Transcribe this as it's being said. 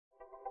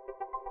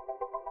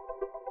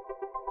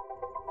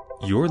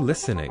You're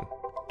listening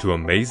to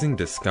Amazing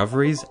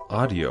Discoveries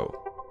Audio.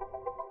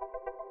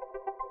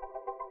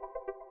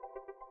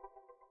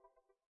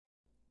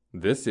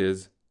 This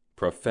is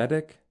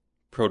Prophetic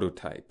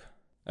Prototype,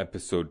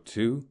 Episode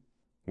 2,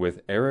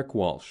 with Eric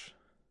Walsh.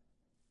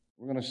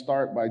 We're going to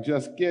start by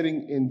just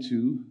getting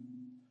into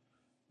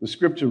the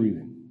scripture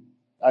reading.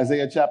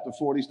 Isaiah chapter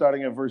 40,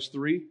 starting at verse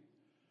 3.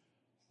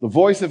 The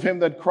voice of him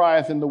that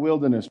crieth in the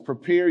wilderness,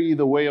 prepare ye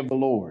the way of the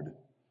Lord.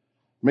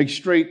 Make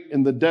straight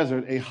in the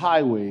desert a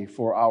highway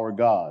for our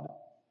God.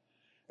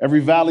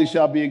 Every valley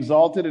shall be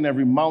exalted, and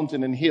every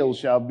mountain and hill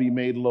shall be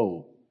made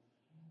low.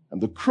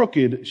 And the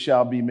crooked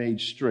shall be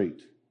made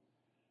straight,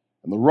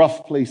 and the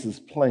rough places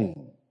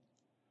plain.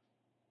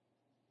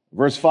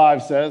 Verse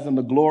 5 says, and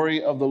the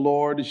glory of the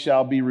Lord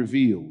shall be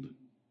revealed,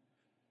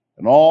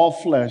 and all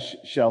flesh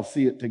shall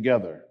see it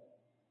together.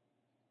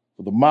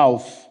 For the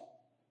mouth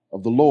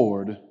of the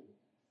Lord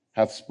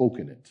hath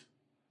spoken it.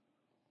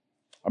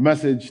 Our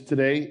message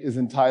today is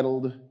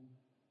entitled,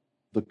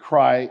 The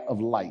Cry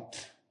of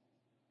Light.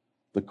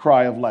 The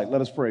Cry of Light.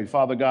 Let us pray.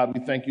 Father God, we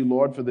thank you,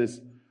 Lord, for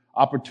this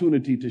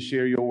opportunity to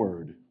share your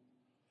word.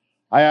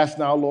 I ask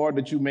now, Lord,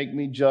 that you make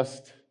me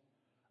just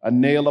a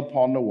nail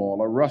upon the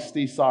wall, a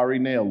rusty, sorry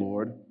nail,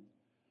 Lord.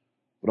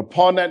 But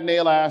upon that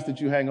nail, I ask that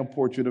you hang a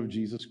portrait of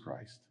Jesus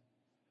Christ.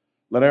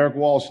 Let Eric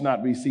Walsh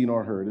not be seen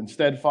or heard.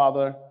 Instead,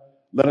 Father,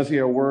 let us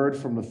hear a word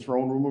from the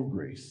throne room of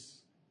grace.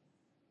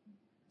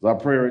 It's our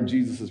prayer in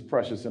Jesus'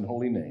 precious and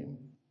holy name.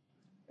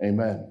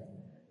 Amen.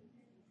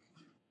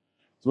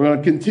 So we're going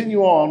to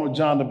continue on with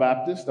John the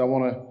Baptist. I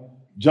want to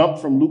jump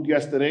from Luke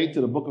yesterday to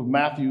the book of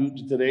Matthew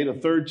today, the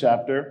 3rd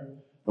chapter.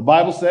 The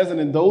Bible says, and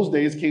in those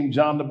days came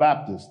John the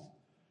Baptist,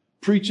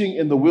 preaching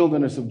in the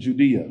wilderness of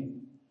Judea.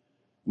 And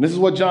this is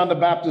what John the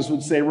Baptist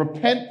would say,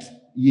 repent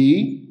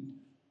ye,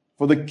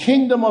 for the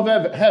kingdom of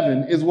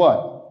heaven is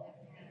what?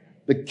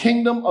 The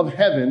kingdom of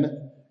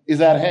heaven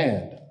is at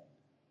hand.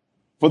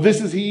 For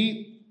this is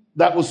he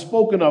that was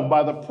spoken of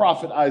by the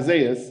prophet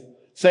Isaiah,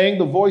 saying,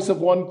 the voice of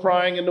one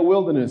crying in the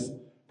wilderness,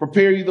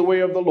 prepare ye the way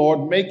of the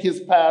Lord, make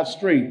his path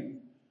straight.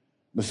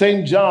 The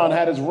same John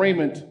had his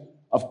raiment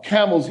of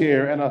camel's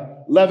hair and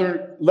a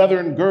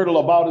leathern girdle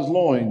about his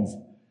loins,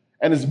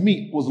 and his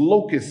meat was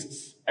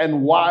locusts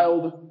and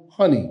wild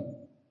honey.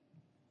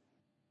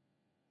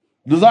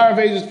 Desire of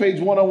Ages, page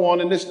 101,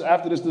 and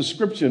after this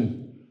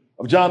description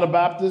of John the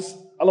Baptist,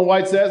 Ellen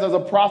White says, as a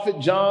prophet,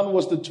 John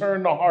was to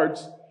turn the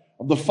hearts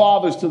of the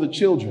fathers to the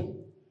children,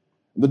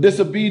 and the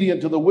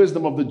disobedient to the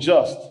wisdom of the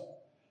just,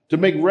 to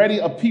make ready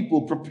a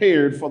people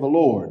prepared for the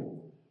Lord,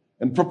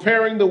 and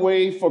preparing the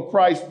way for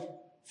Christ's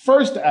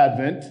first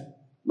advent.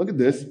 Look at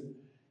this.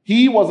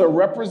 He was a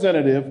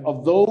representative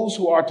of those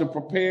who are to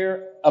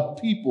prepare a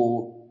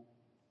people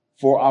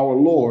for our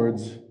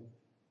Lord's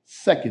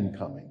second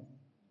coming.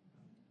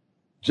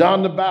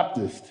 John the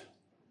Baptist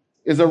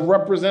is a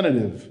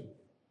representative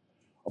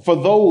for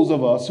those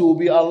of us who will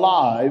be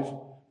alive,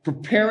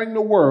 preparing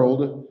the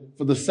world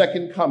for the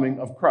second coming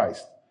of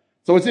Christ.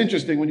 So it's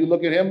interesting when you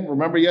look at him.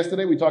 Remember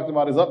yesterday we talked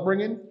about his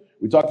upbringing.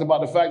 We talked about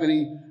the fact that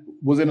he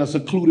was in a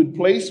secluded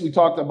place. We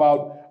talked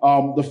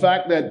about the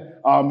fact that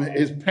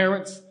his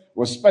parents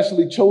were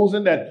specially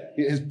chosen, that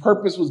his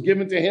purpose was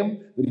given to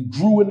him, that he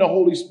grew in the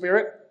Holy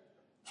Spirit.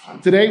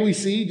 Today we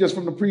see, just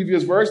from the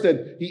previous verse,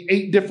 that he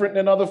ate different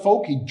than other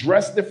folk. He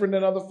dressed different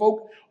than other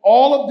folk.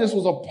 All of this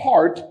was a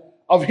part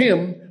of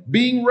him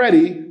being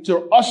ready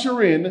to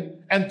usher in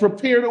and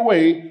prepare the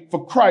way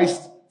for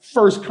Christ's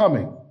first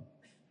coming.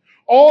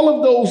 All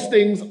of those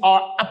things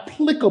are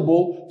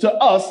applicable to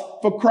us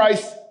for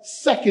Christ's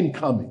second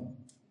coming.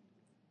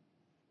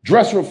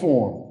 Dress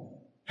reform,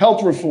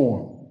 health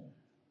reform,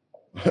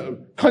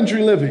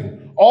 country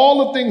living,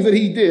 all the things that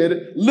he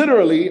did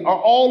literally are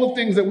all the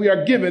things that we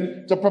are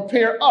given to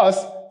prepare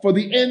us for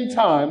the end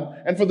time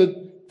and for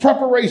the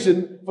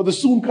preparation for the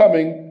soon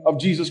coming of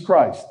Jesus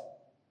Christ.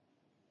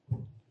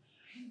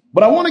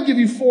 But I want to give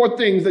you 4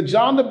 things that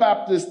John the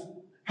Baptist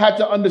had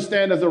to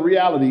understand as a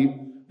reality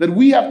that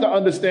we have to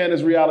understand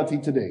as reality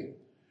today.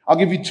 I'll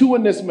give you 2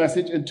 in this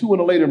message and 2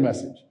 in a later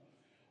message.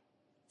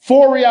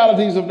 4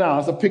 realities of now.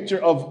 It's a picture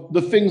of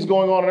the things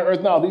going on earth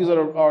now. These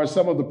are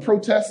some of the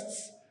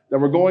protests that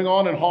were going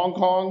on in Hong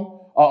Kong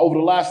over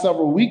the last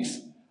several weeks.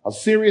 How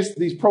serious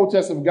these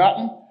protests have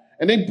gotten.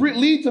 And they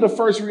lead to the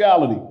first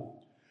reality.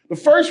 The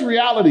first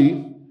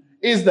reality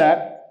is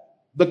that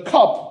the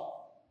cup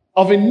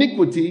of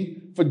iniquity,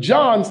 for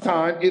John's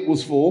time, it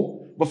was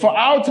full. But for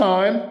our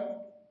time,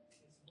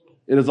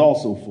 it is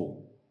also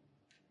full.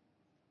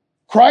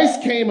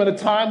 Christ came at a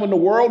time when the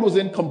world was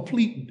in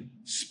complete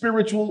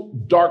spiritual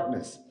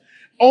darkness.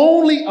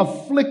 Only a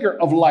flicker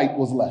of light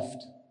was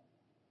left.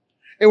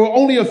 There were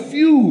only a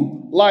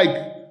few, like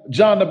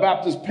John the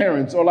Baptist's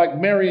parents, or like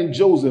Mary and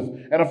Joseph,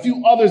 and a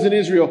few others in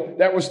Israel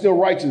that were still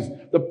righteous.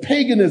 The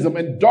paganism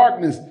and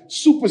darkness,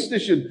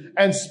 superstition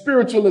and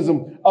spiritualism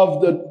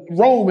of the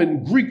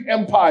Roman, Greek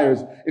empires.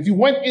 If you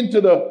went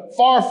into the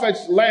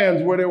far-fetched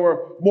lands where there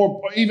were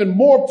even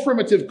more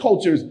primitive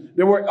cultures,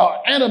 there were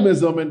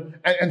animism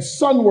and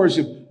sun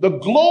worship. The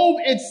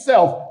globe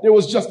itself, there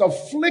was just a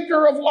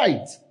flicker of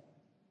light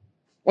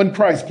when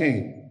Christ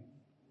came.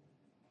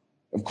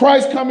 If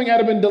Christ coming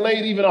had been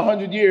delayed even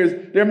 100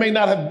 years, there may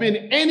not have been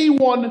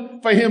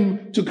anyone for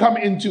him to come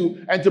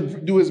into and to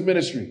do his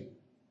ministry.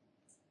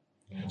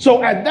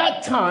 So at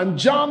that time,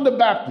 John the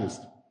Baptist,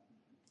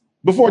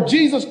 before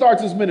Jesus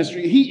starts his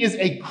ministry, he is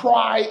a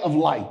cry of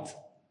light.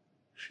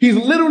 He's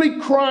literally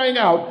crying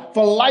out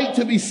for light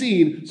to be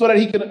seen so that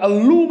he can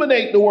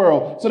illuminate the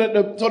world, so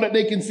that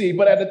they can see.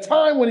 But at the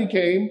time when he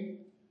came,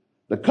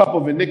 the cup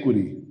of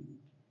iniquity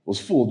was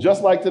full,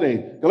 just like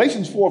today.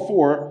 Galatians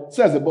 4:4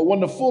 says it, but when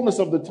the fullness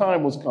of the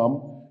time was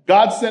come,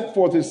 God sent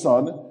forth his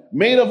son,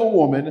 made of a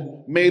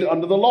woman, made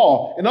under the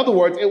law. In other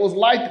words, it was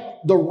like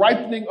the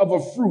ripening of a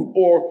fruit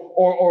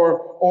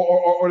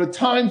or the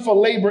time for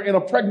labor in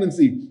a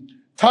pregnancy.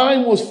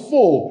 Time was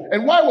full.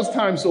 And why was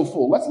time so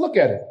full? Let's look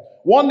at it.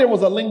 One, there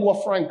was a lingua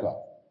franca.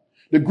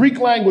 The Greek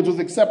language was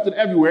accepted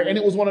everywhere, and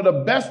it was one of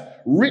the best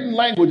written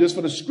languages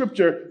for the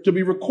scripture to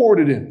be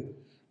recorded in.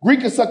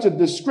 Greek is such a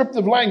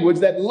descriptive language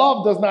that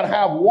love does not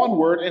have one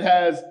word, it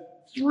has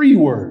 3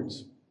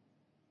 words.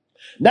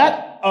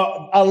 That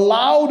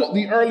allowed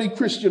the early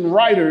Christian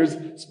writers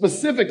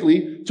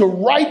specifically to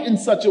write in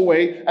such a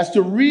way as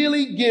to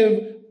really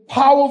give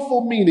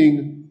powerful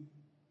meaning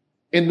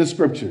in the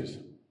scriptures.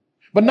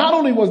 But not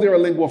only was there a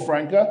lingua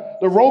franca,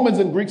 the Romans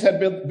and Greeks had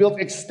built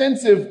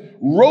extensive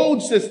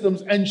road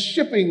systems and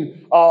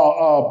shipping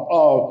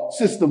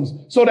systems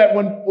so that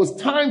when it was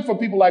time for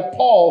people like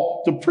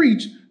Paul to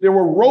preach, there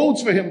were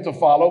roads for him to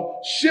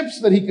follow,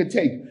 ships that he could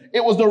take.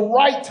 It was the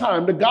right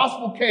time. The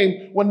gospel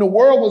came when the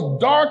world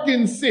was dark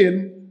in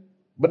sin,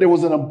 but there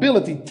was an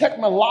ability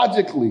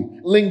technologically,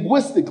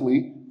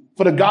 linguistically,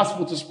 for the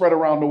gospel to spread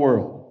around the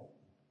world.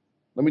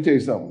 Let me tell you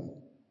something.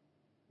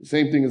 The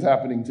same thing is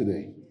happening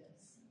today.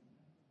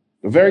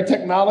 The very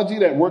technology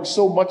that works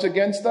so much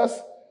against us,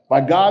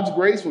 by God's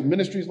grace, with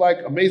ministries like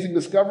Amazing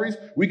Discoveries,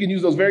 we can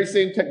use those very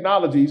same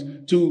technologies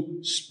to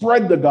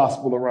spread the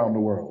gospel around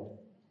the world.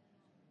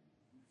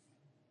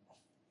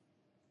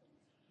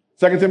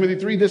 2 Timothy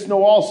 3, this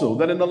know also,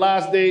 that in the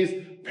last days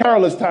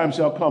perilous times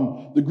shall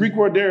come. The Greek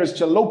word there is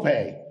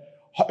chalope,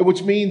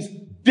 which means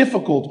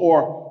difficult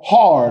or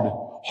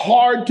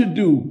hard to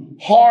do,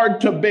 hard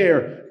to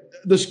bear.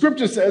 The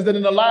scripture says that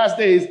in the last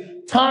days,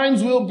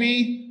 times will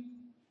be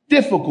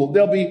difficult.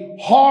 They'll be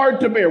hard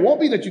to bear. It won't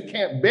be that you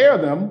can't bear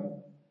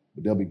them,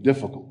 but they'll be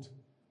difficult.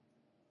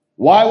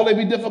 Why will they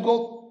be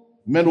difficult?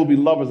 Men will be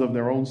lovers of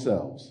their own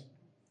selves,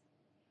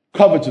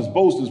 covetous,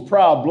 boasters,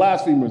 proud,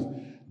 blasphemers,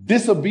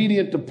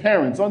 disobedient to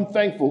parents,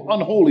 unthankful,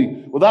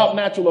 unholy, without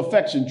natural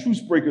affection,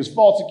 truce breakers,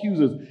 false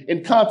accusers,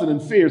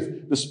 incontinent, fierce,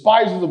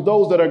 despisers of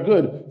those that are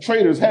good,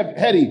 traitors,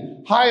 heady,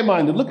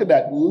 high-minded. Look at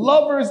that.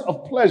 Lovers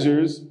of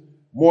pleasures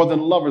more than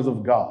lovers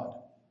of God.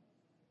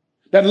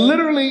 That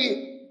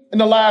literally in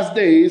the last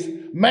days,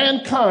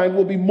 mankind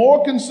will be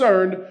more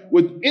concerned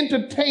with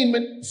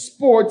entertainment,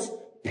 sports,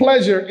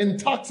 pleasure,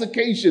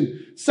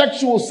 intoxication,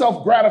 sexual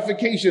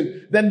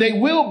self-gratification than they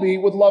will be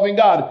with loving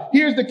God.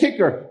 Here's the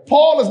kicker.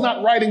 Paul is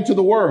not writing to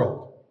the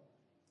world.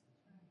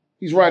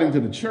 He's writing to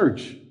the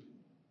church.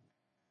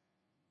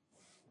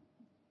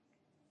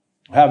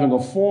 Having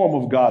a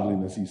form of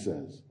godliness, he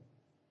says,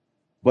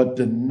 but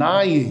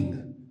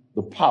denying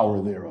the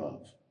power thereof.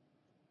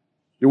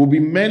 There will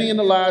be many in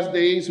the last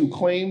days who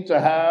claim to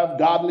have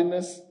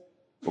godliness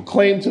or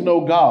claim to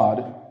know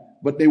God,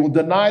 but they will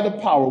deny the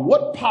power.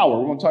 What power?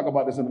 We're going to talk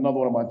about this in another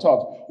one of my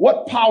talks.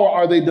 What power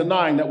are they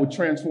denying that would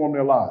transform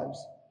their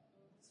lives?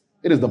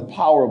 It is the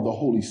power of the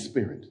Holy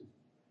Spirit.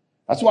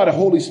 That's why the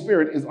Holy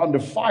Spirit is under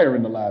fire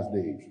in the last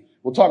days.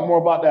 We'll talk more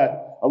about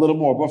that a little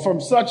more. But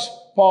from such,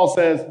 Paul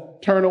says,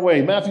 turn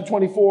away. Matthew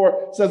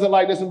 24 says it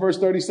like this in verse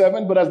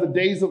 37. But as the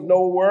days of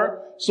Noah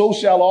were, so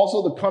shall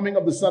also the coming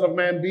of the Son of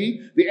Man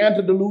be. The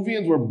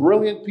antediluvians were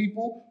brilliant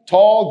people,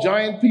 tall,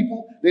 giant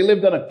people. They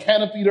lived on a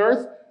canopied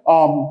earth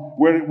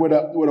where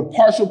the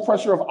partial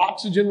pressure of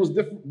oxygen was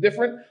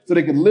different, so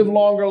they could live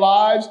longer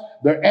lives.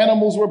 Their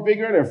animals were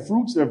bigger. Their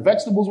fruits, their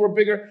vegetables were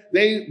bigger.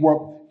 They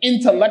were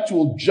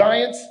intellectual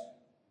giants.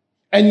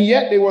 And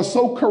yet they were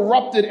so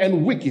corrupted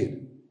and wicked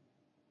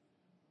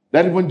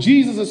that when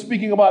Jesus is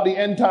speaking about the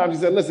end times,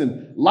 he said,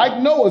 listen,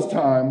 like Noah's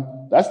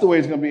time, that's the way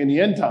it's going to be in the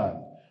end time.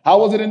 How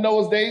was it in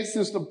Noah's days?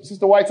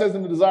 Sister White says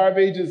in the Desire of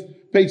Ages,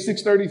 page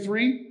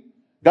 633,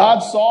 God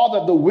saw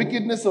that the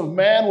wickedness of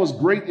man was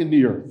great in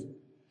the earth,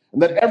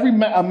 and that every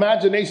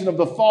imagination of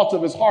the thoughts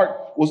of his heart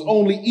was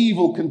only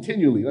evil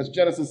continually. That's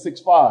Genesis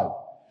 6:5.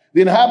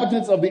 The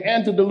inhabitants of the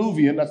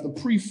antediluvian, that's the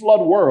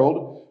pre-flood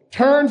world,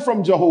 turned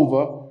from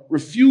Jehovah,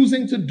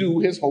 refusing to do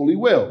his holy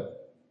will.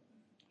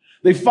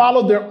 They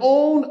followed their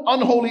own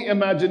unholy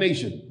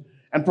imagination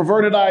and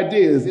perverted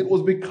ideas. It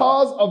was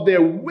because of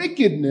their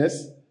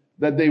wickedness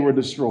that they were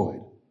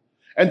destroyed.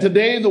 And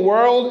today the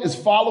world is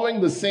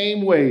following the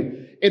same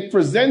way. It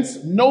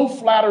presents no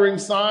flattering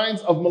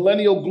signs of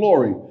millennial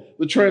glory.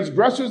 The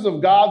transgressors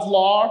of God's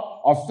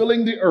law are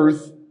filling the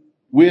earth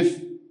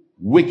with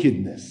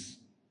wickedness.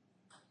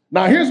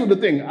 Now, here's what the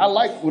thing. I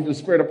like what the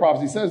Spirit of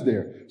Prophecy says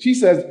there. She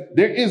says,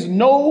 there is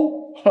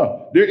no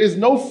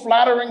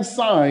flattering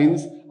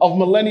signs of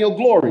millennial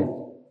glory.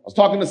 I was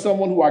talking to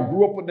someone who I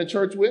grew up in the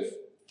church with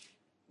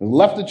and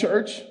left the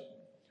church.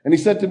 And he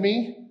said to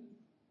me,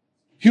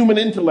 human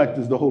intellect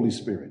is the Holy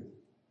Spirit.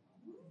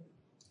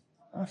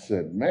 I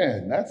said,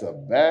 man, that's a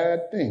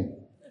bad thing.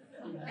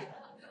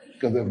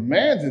 Because if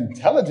man's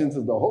intelligence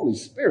is the Holy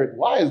Spirit,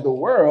 why is the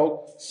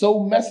world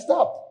so messed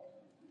up?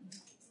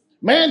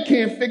 Man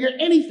can't figure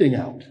anything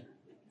out.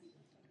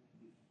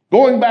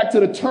 Going back to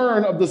the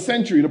turn of the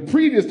century, the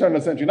previous turn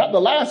of the century, not the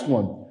last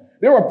one,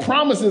 there were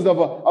promises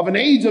of an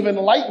age of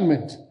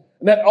enlightenment.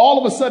 And that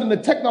all of a sudden the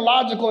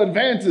technological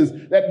advances,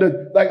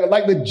 that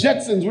like the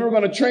Jetsons, we were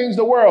going to change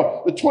the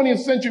world. The 20th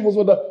century was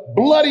one of the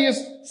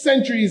bloodiest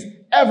centuries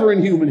ever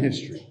in human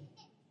history.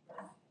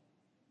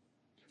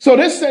 So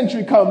this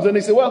century comes and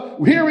they say,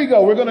 well, here we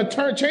go. We're going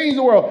to change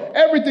the world.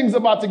 Everything's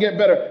about to get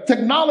better.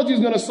 Technology is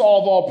going to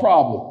solve all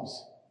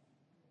problems.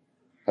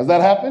 Has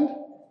that happened?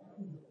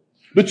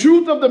 The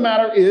truth of the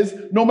matter is,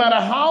 no matter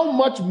how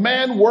much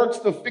man works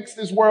to fix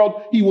this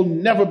world, he will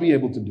never be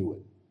able to do it.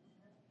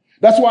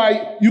 That's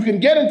why you can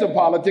get into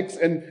politics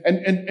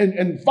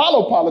and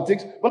follow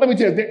politics. But let me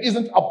tell you, there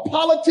isn't a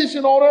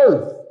politician on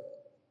earth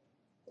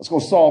that's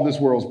going to solve this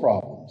world's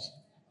problems.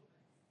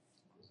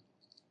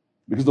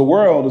 Because the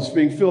world is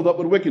being filled up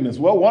with wickedness.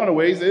 Well, one of the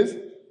ways is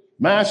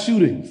mass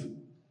shootings.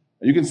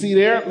 You can see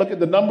there, look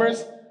at the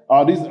numbers.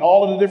 These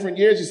all of the different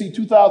years. You see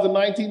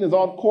 2019 is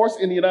on course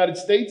in the United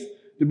States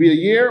to be a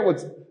year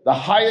with the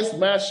highest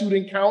mass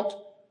shooting count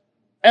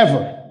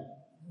ever.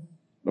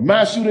 The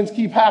mass shootings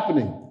keep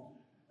happening.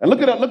 And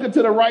look at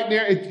to the right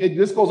there.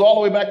 This goes all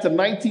the way back to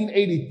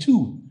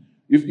 1982.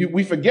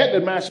 We forget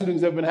that mass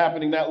shootings have been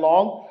happening that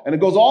long. And it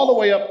goes all the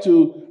way up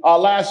to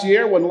last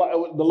year when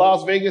the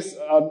Las Vegas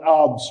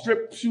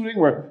strip shooting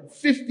where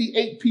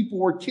 58 people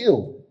were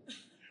killed.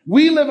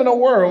 We live in a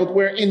world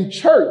where in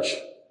church,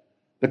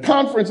 the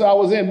conference I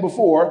was in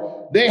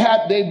before, they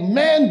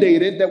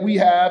mandated that we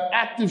have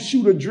active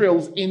shooter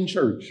drills in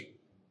church.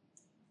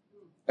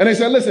 And they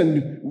said,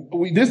 listen,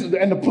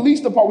 and the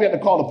police department, we had to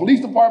call the police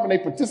department. They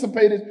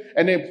participated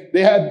and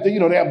they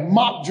had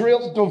mock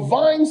drills,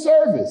 divine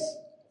service.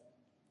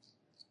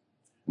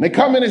 And they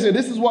come in and say,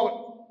 this is what,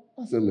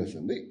 I said,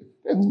 listen,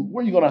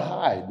 where are you going to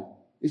hide?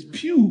 It's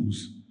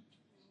pews.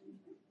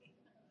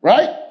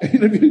 Right? I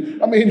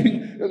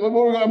mean, unless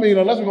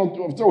we're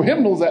going to throw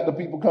hymnals at the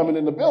people coming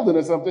in the building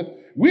or something,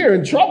 we're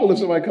in trouble if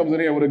somebody comes in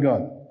here with a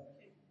gun.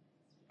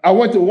 I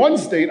went to one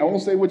state, I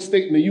won't say which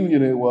state in the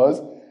union it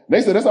was.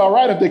 They said, it's all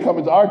right if they come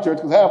into our church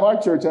because half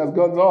our church has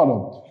guns on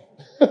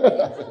them.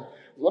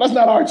 Well, that's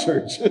not our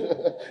church.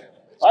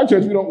 Our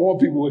church, we don't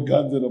want people with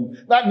guns in them.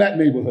 Not in that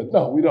neighborhood.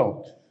 No, we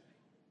don't.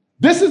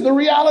 This is the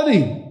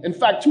reality. In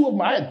fact,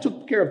 I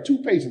took care of two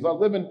patients. I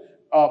was living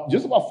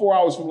just about 4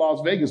 hours from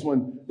Las Vegas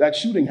when that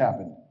shooting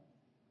happened.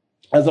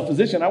 As a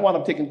physician, I wound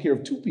up taking care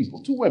of two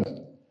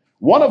women.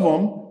 One of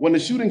them, when the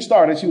shooting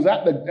started, she was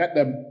at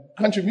the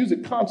country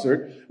music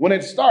concert. When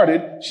it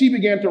started, she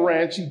began to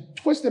run. She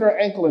twisted her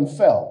ankle and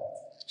fell.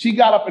 She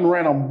got up and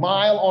ran a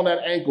mile on that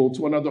ankle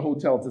to another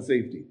hotel to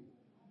safety.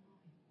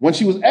 When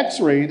she was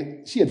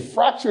x-rayed, she had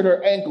fractured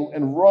her ankle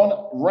and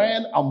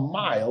ran a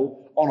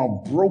mile on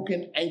a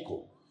broken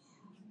ankle.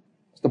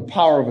 It's the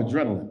power of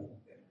adrenaline.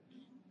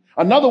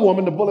 Another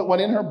woman, the bullet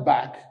went in her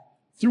back,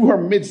 through her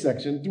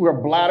midsection, through her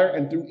bladder,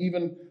 and through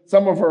even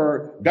some of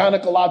her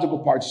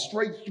gynecological parts,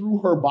 straight through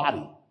her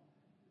body.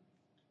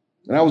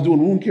 And I was doing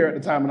wound care at the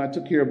time, and I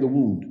took care of the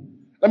wound.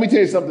 Let me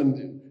tell you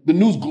something. The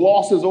news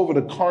glosses over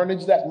the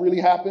carnage that really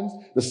happens,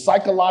 the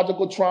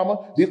psychological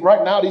trauma.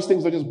 Right now, these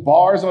things are just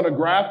bars on a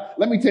graph.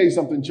 Let me tell you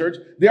something, church.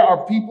 There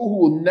are people who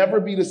will never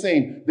be the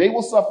same. They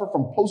will suffer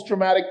from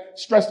post-traumatic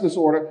stress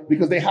disorder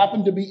because they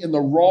happen to be in the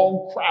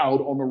wrong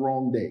crowd on the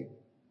wrong day.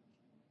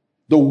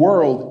 The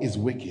world is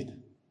wicked.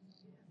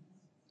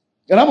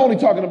 And I'm only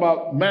talking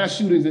about mass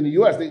shootings in the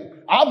U.S.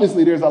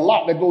 Obviously, there's a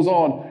lot that goes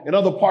on in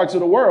other parts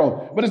of the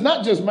world. But it's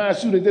not just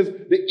mass shootings. There's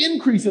the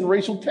increase in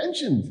racial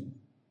tensions.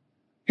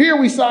 Here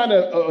we signed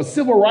a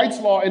civil rights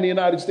law in the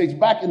United States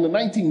back in the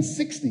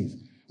 1960s.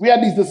 We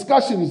had these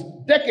discussions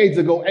decades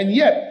ago, and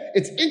yet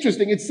it's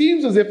interesting. It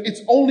seems as if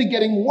it's only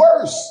getting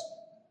worse.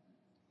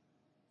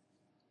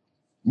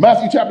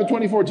 Matthew chapter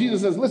 24,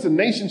 Jesus says, listen,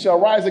 nation shall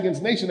rise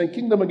against nation and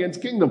kingdom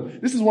against kingdom.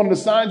 This is one of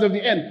the signs of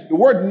the end. The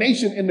word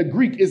nation in the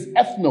Greek is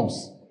ethnos,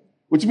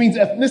 which means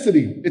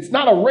ethnicity. It's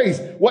not a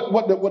race.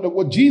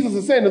 What Jesus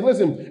is saying is,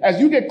 listen, as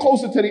you get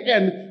closer to the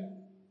end,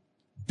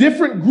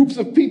 different groups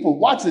of people,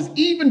 watch this,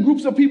 even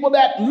groups of people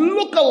that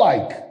look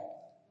alike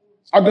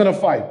are going to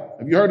fight.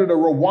 Have you heard of the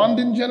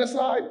Rwandan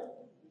genocide?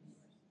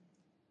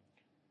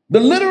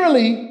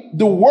 Literally,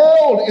 the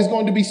world is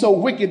going to be so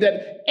wicked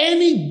that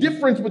any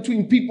difference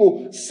between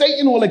people,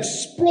 Satan will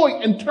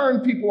exploit and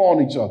turn people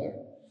on each other.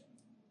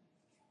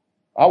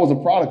 I was a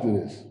product of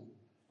this.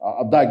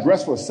 I'll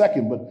digress for a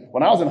second, but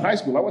when I was in high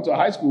school, I went to a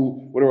high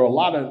school where there were a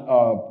lot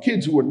of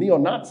kids who were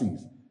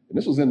neo-Nazis. And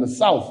this was in the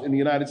South in the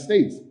United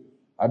States.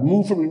 I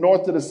moved from the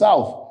North to the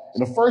South.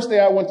 And the first day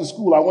I went to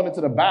school, I went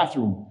into the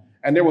bathroom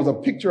and there was a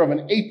picture of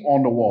an ape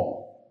on the wall.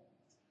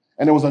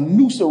 And there was a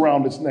noose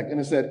around its neck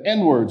and it said,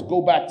 N-words,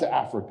 go back to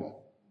Africa.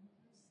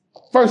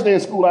 First day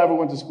of school I ever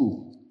went to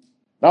school.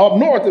 Now up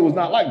north, it was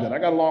not like that. I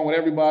got along with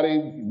everybody,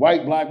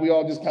 white, black, we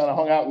all just kind of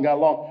hung out and got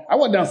along. I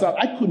went down south,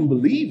 I couldn't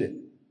believe it.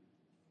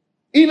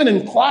 Even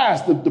in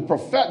class,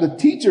 the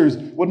teachers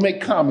would make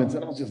comments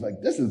and I was just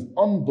like, this is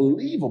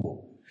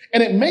unbelievable.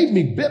 And it made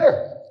me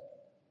bitter.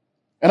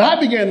 And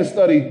I began to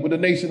study with the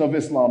Nation of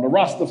Islam, the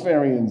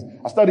Rastafarians.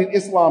 I studied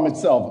Islam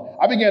itself.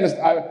 I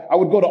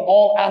would go to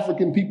all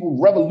African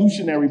people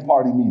revolutionary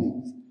party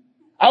meetings.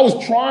 I was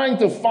trying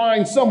to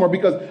find somewhere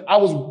because I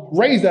was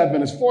raised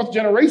Adventist, fourth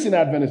generation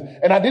Adventist,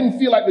 and I didn't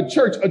feel like the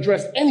church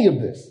addressed any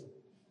of this.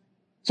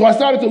 So I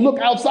started to look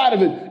outside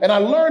of it, and I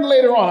learned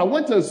later on. I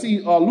went to see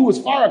Louis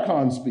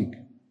Farrakhan speak,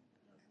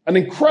 an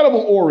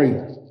incredible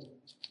orator.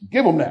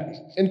 Give him that.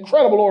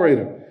 Incredible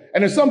orator.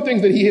 And there's some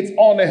things that he hits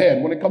on the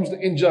head when it comes to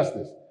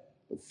injustice.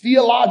 But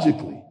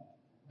theologically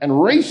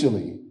and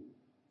racially,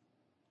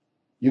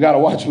 you got to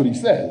watch what he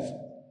says.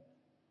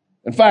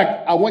 In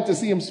fact, I went to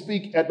see him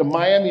speak at the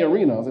Miami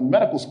Arena. I was in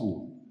medical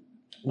school.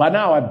 By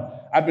now,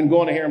 I've been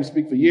going to hear him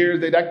speak for years.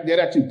 They'd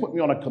actually put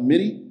me on a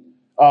committee,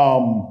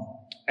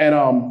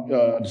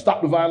 the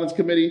Stop the Violence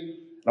Committee.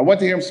 I went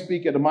to hear him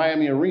speak at the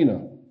Miami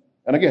Arena.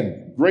 And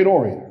again, great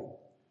orator.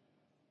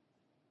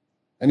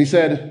 And he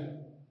said,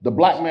 the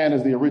black man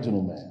is the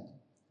original man.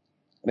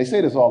 And they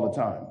say this all the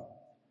time.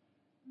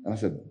 And I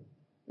said,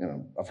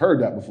 I've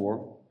heard that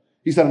before.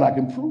 He said, and I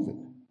can prove it.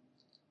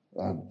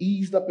 I've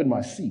eased up in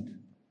my seat.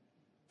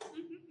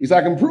 He said,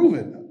 I can prove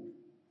it.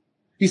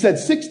 He said,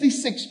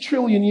 66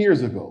 trillion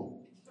years ago.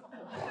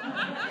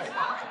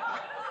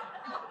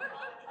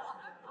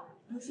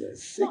 I said,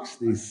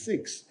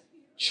 66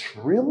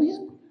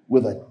 trillion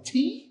with a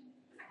T?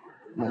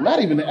 Well,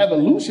 not even the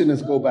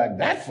evolutionists go back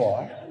that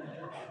far.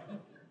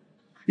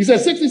 He said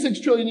 66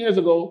 trillion years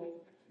ago,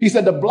 he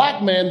said the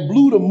black man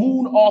blew the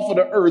moon off of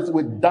the earth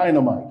with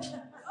dynamite.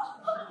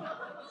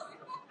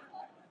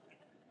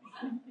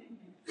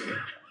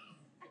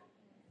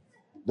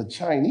 The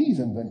Chinese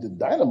invented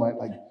dynamite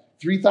like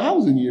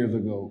 3,000 years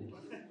ago.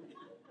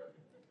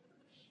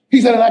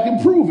 He said, and I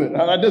can prove it.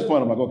 And at this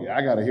point, I'm like, okay,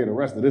 I got to hear the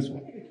rest of this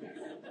one.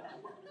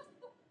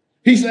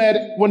 He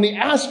said, when the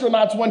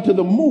astronauts went to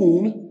the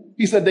moon,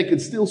 he said they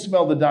could still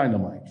smell the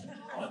dynamite.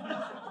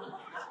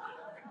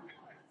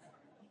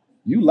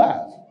 You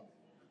laugh.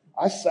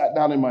 I sat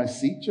down in my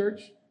seat,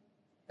 church,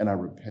 and I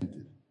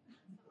repented.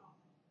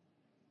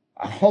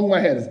 I hung my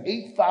head as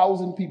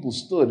 8,000 people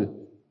stood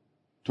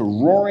to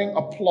roaring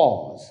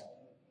applause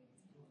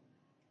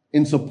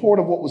in support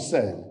of what was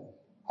said.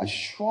 I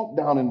shrunk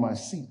down in my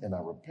seat and I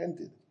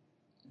repented.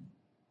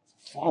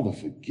 Father,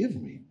 forgive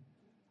me.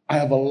 I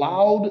have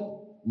allowed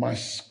my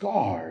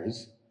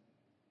scars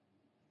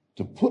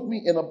to put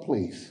me in a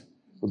place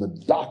where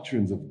the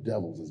doctrines of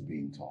devils is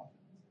being taught.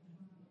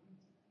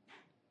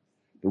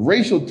 The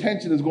racial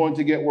tension is going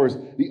to get worse.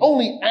 The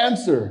only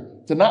answer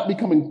to not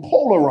becoming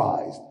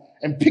polarized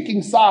and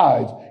picking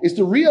sides is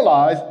to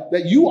realize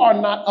that you are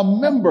not a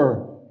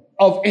member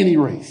of any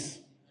race.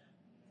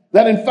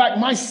 That in fact,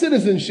 my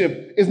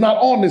citizenship is not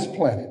on this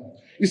planet.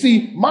 You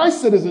see, my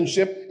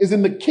citizenship is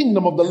in the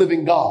kingdom of the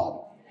living God.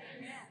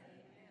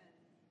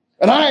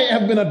 And I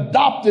have been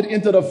adopted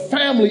into the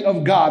family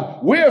of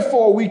God.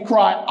 Wherefore we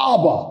cry,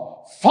 Abba,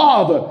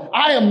 Father.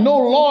 I am no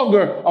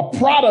longer a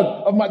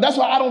product of that's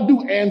why I don't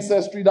do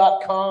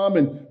Ancestry.com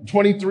and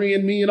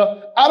 23andMe.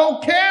 I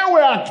don't care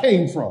where I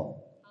came from.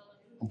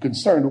 I'm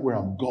concerned with where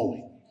I'm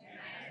going.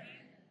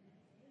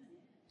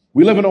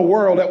 We live in a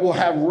world that will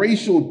have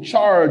racial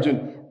charge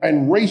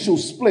and racial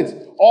splits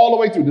all the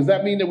way through. Does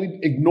that mean that we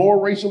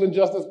ignore racial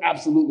injustice?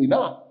 Absolutely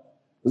not.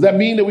 Does that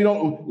mean that we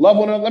don't love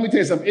one another? Let me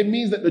tell you something. It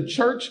means that the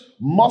church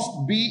must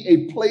be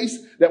a place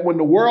that when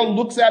the world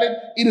looks at it,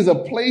 it is a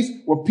place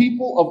where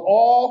people of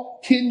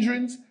all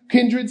kindreds,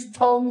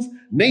 tongues,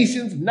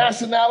 nations,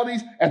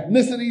 nationalities,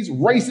 ethnicities,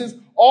 races,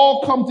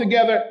 all come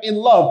together in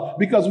love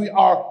because we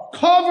are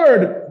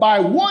covered by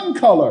one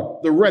color,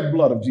 the red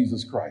blood of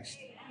Jesus Christ.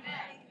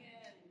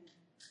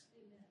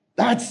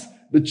 That's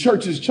the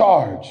church's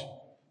charge.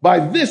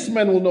 By this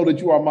men will know that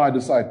you are my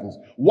disciples.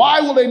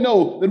 Why will they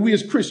know that we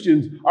as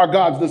Christians are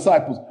God's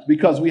disciples?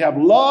 Because we have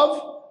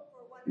love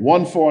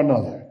one for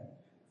another.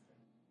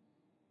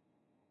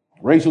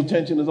 Racial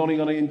tension is only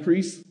going to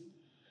increase.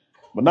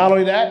 But not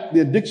only that,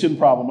 the addiction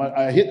problem.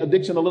 I hit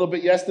addiction a little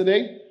bit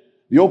yesterday.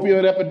 The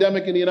opioid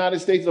epidemic in the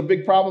United States is a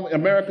big problem.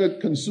 America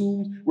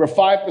consumes, we're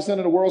 5%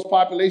 of the world's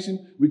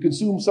population. We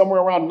consume somewhere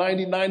around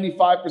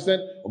 95%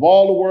 of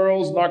all the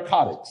world's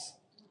narcotics.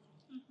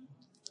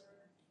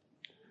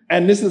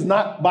 And this is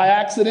not by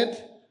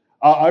accident.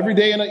 Every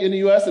day in the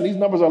U.S., and these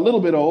numbers are a little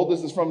bit old.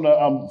 This is from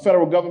the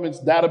federal government's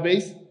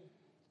database.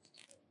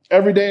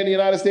 Every day in the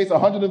United States,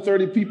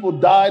 130 people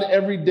died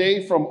every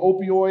day from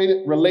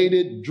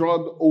opioid-related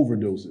drug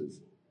overdoses.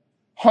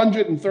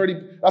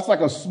 130, that's like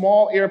a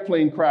small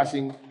airplane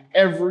crashing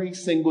every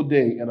single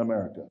day in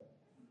America.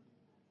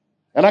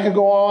 And I could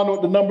go on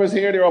with the numbers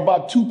here. There are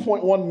about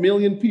 2.1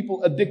 million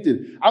people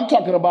addicted. I'm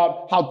talking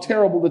about how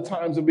terrible the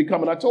times have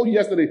become. And I told you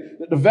yesterday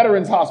that the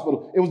Veterans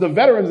Hospital, it was the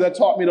veterans that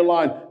taught me the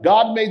line,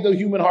 God made the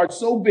human heart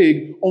so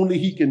big, only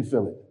he can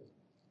fill it.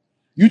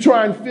 You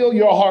try and fill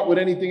your heart with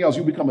anything else,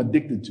 you become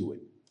addicted to it.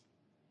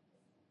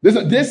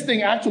 This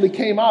thing actually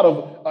came out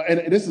of,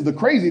 and this is the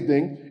crazy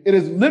thing, it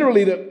is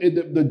literally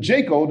the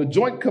JACO, the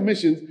Joint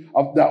Commissions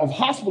of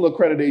Hospital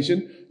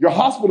Accreditation. Your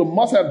hospital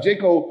must have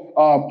JACO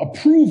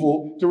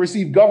approval to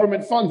receive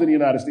government funds in the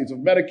United States of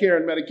Medicare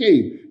and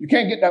Medicaid. You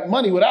can't get that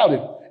money without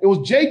it. It was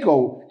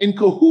JACO in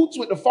cahoots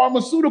with the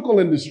pharmaceutical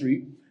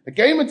industry that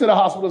came into the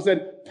hospital and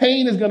said,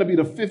 pain is going to be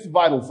the fifth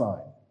vital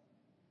sign.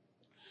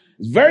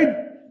 It's very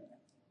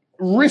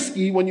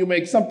risky when you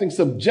make something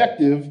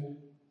subjective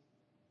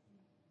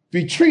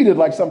be treated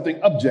like something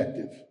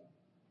objective.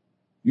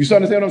 You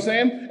understand what I'm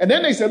saying? And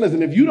then they said,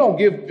 listen,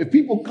 if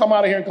people come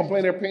out of here and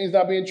complain their pain's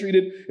not being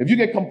treated, if you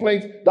get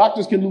complaints,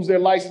 doctors can lose their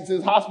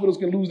licenses, hospitals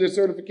can lose their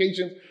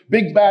certifications,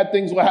 big bad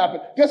things will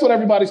happen. Guess what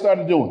everybody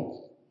started doing?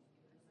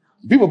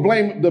 People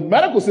blame the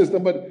medical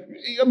system, but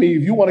I mean,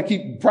 if you want to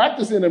keep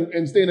practicing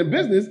and staying in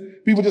business,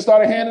 people just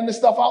started handing this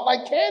stuff out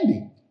like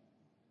candy.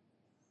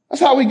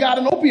 That's how we got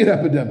an opiate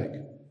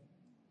epidemic.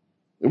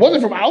 It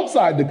wasn't from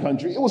outside the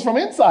country, it was from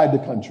inside the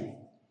country.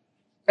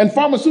 And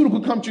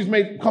pharmaceutical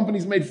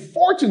companies made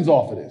fortunes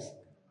off of this.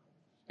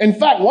 In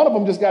fact, one of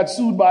them just got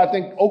sued by, I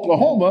think,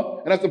 Oklahoma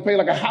and has to pay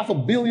like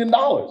 $500 million.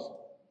 The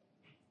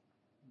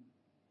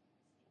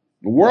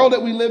world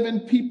that we live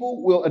in,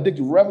 people will addict.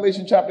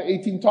 Revelation chapter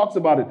 18 talks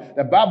about it,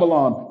 that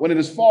Babylon, when it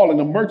is fallen,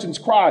 the merchants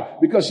cry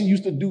because she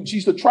used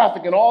to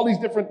traffic in all these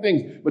different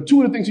things. But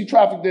two of the things she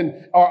trafficked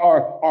in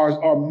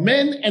are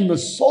men and the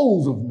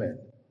souls of men.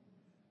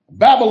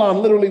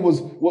 Babylon literally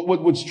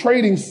was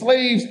trading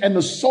slaves and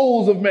the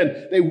souls of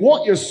men. They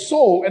want your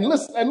soul. And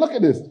listen, and look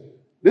at this.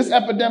 This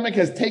epidemic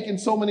has taken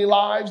so many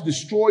lives,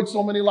 destroyed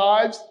so many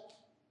lives.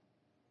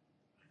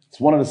 It's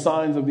one of the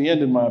signs of the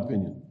end, in my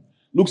opinion.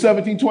 Luke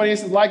 17:28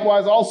 says,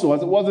 likewise also,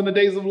 as it was in the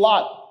days of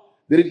Lot,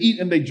 they did eat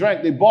and they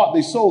drank, they bought,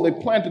 they sold, they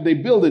planted, they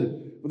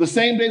builded. But the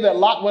same day that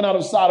Lot went out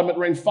of Sodom, it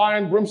rained fire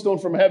and brimstone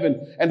from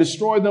heaven and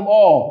destroyed them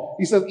all.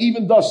 He says,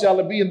 even thus shall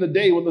it be in the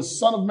day when the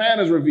Son of Man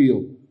is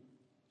revealed.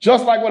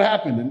 Just like what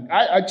happened. And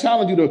I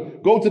challenge you to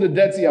go to the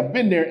Dead Sea. I've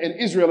been there in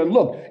Israel and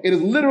look, it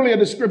is literally a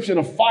description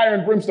of fire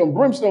and brimstone.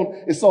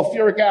 Brimstone is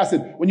sulfuric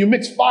acid. When you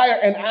mix fire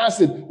and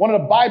acid, one of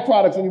the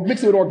byproducts when you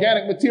mix it with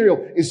organic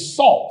material is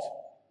salt.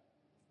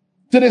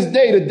 To this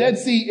day, the Dead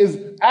Sea is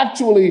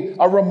actually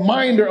a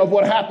reminder of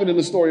what happened in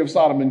the story of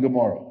Sodom and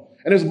Gomorrah.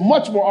 And there's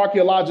much more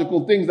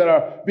archaeological things that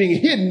are being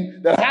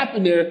hidden that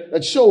happened there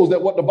that shows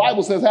that what the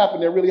Bible says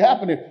happened there really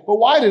happened there. But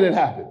why did it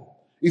happen?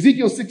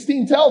 Ezekiel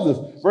 16 tells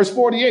us, verse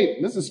 48,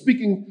 and this is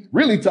speaking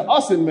really to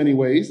us in many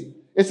ways.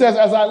 It says,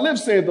 as I live,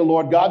 saith the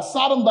Lord God,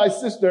 Sodom thy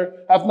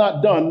sister hath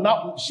not done,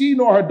 not she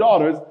nor her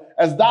daughters,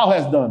 as thou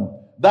hast done,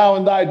 thou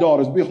and thy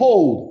daughters.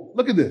 Behold,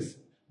 look at this.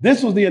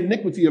 This was the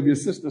iniquity of your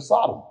sister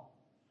Sodom.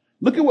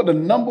 Look at what the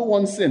number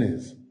one sin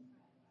is.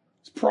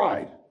 It's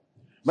pride.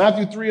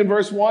 Matthew 3 and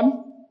verse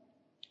 1.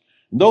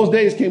 In those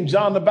days came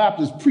John the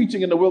Baptist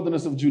preaching in the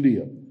wilderness of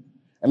Judea.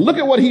 And look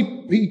at what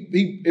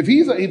if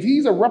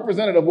he's a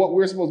representative of what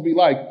we're supposed to be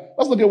like,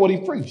 let's look at what he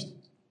preached.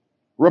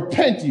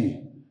 Repent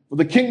ye, for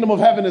the kingdom of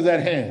heaven is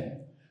at hand.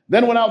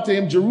 Then went out to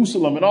him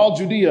Jerusalem and all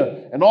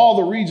Judea and all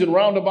the region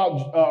round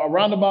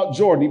about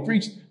Jordan. He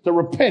preached to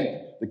repent.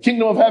 The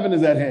kingdom of heaven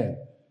is at hand.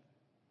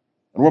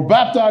 And were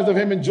baptized of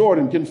him in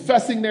Jordan,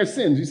 confessing their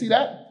sins. You see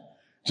that?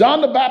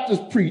 John the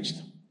Baptist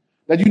preached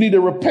that you need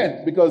to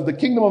repent because the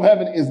kingdom of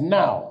heaven is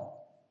now.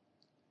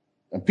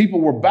 And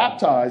people were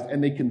baptized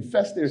and they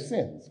confessed their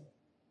sins.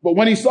 But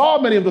when he saw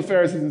many of the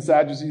Pharisees and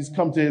Sadducees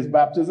come to his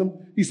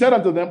baptism, he said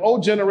unto them, O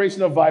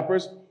generation of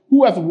vipers,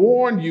 who hath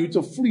warned you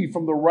to flee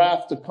from the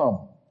wrath to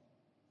come?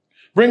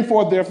 Bring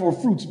forth therefore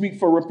fruits meet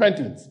for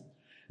repentance.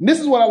 And this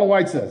is what Ellen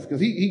White says,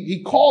 because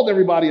he called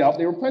everybody out.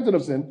 They repented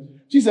of sin.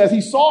 She says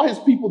he saw his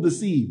people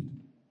deceived,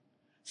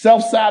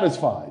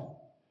 self-satisfied,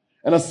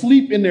 and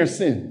asleep in their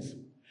sins.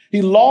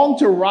 He longed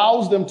to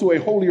rouse them to a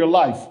holier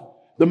life.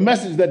 The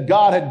message that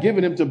God had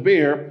given him to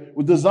bear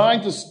was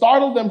designed to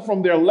startle them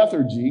from their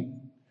lethargy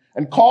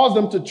and cause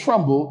them to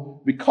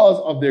tremble because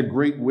of their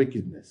great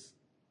wickedness.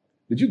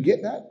 Did you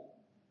get that?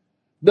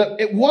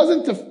 It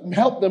wasn't to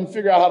help them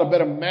figure out how to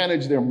better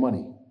manage their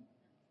money.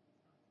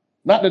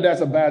 Not that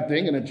that's a bad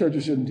thing and the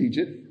churches shouldn't teach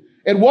it.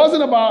 It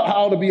wasn't about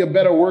how to be a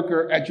better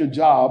worker at your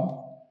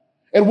job.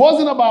 It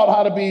wasn't about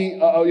how to be,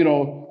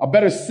 a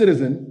better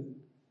citizen.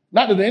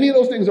 Not that any of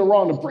those things are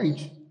wrong to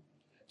preach.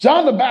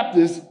 John the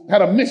Baptist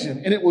had a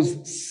mission, and it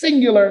was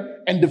singular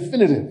and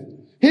definitive.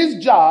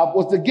 His job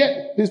was to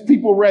get his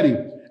people ready.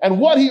 And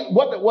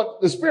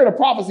what the spirit of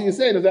prophecy is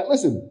saying is that,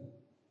 listen,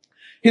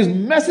 His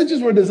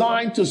messages were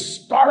designed to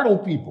startle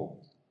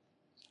people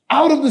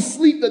out of the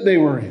sleep that they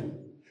were in,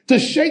 to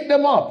shake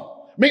them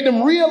up, make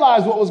them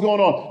realize what was going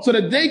on so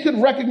that they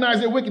could recognize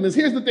their wickedness.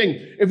 Here's the thing.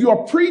 If you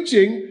are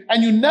preaching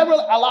and you never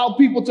allow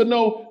people to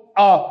know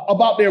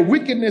about their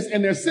wickedness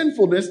and their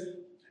sinfulness,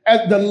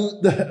 as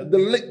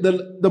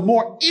the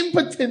more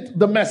impotent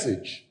the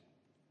message,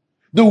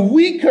 the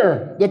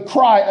weaker the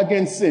cry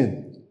against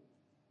sin,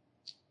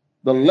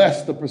 the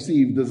less the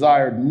perceived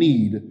desired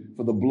need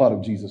for the blood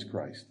of Jesus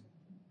Christ.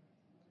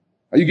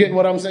 Are you getting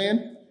what I'm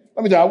saying?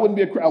 Let me tell you, I wouldn't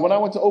be when I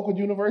went to Oakwood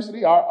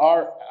University,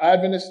 our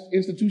Adventist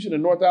institution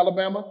in North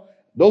Alabama,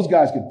 those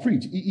guys could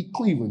preach. E.E.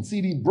 Cleveland,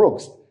 C.D.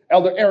 Brooks,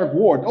 Elder Eric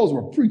Ward, those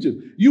were preachers.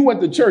 You went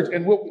to church,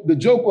 and the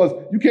joke was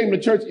you came to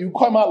church, you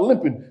come out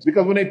limping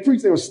because when they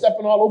preached, they were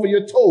stepping all over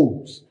your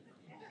toes.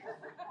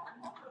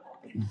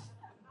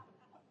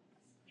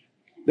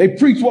 They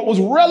preached what was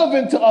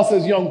relevant to us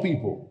as young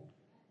people,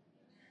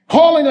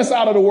 calling us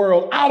out of the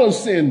world, out of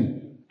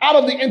sin, out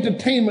of the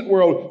entertainment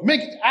world,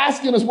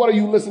 asking us, what are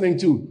you listening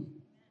to?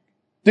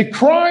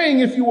 Decrying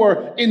if you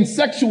were in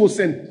sexual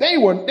sin. They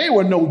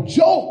were no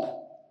joke.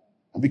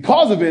 And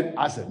because of it,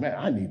 I said, man,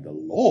 I need the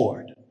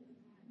Lord.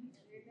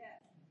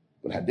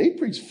 But had they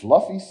preached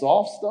fluffy,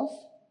 soft stuff,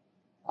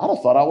 I'd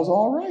have thought I was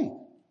all right.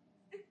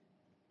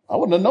 I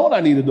wouldn't have known I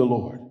needed the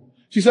Lord.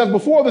 She says,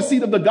 before the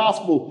seed of the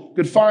gospel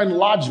could find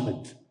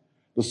lodgment,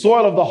 the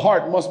soil of the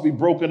heart must be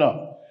broken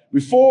up.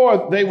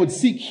 Before they would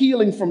seek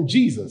healing from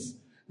Jesus,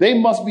 they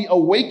must be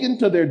awakened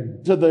to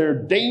their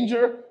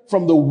danger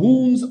from the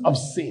wounds of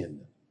sin.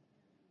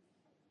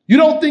 You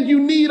don't think you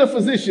need a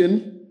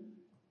physician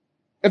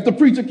if the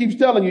preacher keeps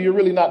telling you you're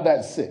really not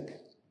that sick.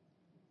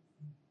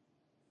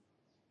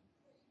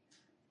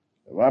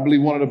 I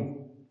believe one of the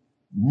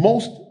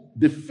most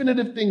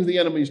definitive things the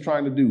enemy is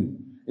trying to do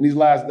in these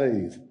last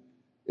days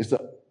is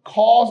to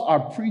cause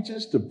our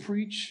preachers to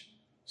preach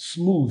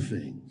smooth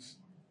things,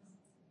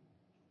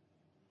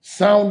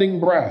 sounding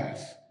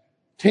brass,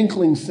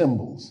 tinkling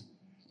cymbals,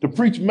 to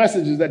preach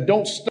messages that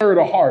don't stir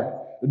the heart,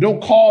 that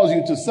don't cause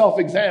you to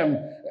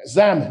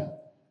self-examine.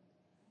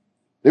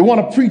 They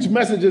want to preach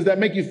messages that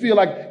make you feel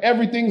like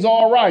everything's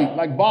all right,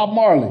 like Bob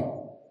Marley.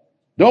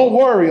 Don't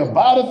worry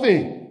about a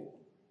thing.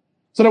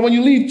 So that when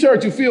you leave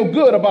church, you feel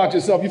good about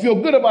yourself. You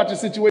feel good about your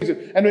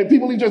situation. And when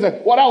people leave church,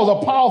 say, well, that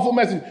was a powerful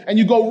message. And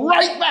you go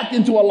right back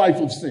into a life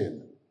of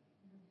sin.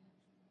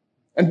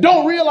 And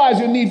don't realize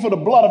your need for the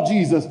blood of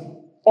Jesus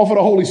or for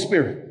the Holy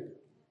Spirit.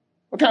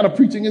 What kind of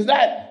preaching is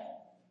that?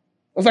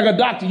 It's like a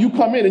doctor. You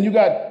come in and you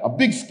got a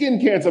big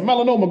skin cancer,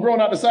 melanoma growing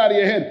out the side of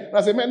your head. And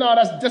I say, man, no,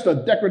 that's just a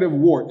decorative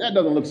wart. That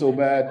doesn't look so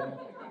bad.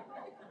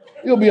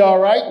 You'll be all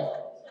right.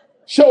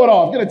 Show it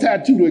off. Get a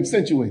tattoo to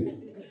accentuate it.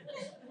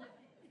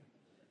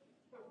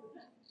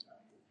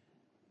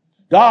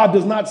 God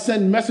does not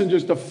send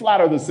messengers to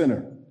flatter the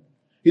sinner.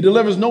 He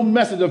delivers no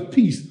message of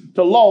peace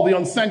to lull the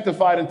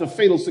unsanctified into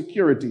fatal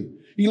security.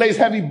 He lays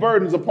heavy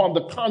burdens upon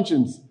the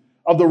conscience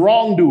of the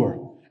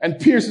wrongdoer and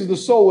pierces the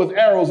soul with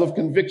arrows of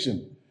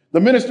conviction.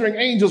 The ministering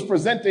angels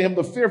present to him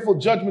the fearful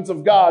judgments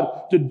of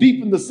God to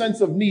deepen the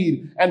sense of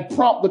need and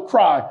prompt the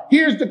cry.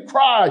 Here's the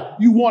cry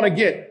you want to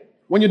get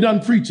when you're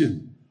done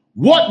preaching.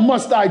 What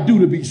must I do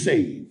to be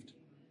saved?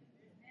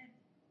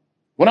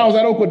 When I was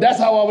at Oakwood, that's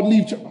how I would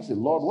leave church. I said,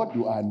 Lord, what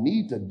do I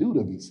need to do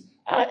to be saved?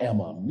 I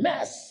am a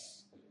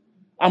mess.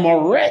 I'm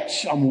a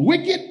wretch. I'm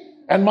wicked.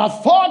 And my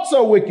thoughts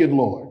are wicked,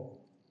 Lord.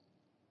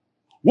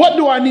 What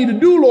do I need to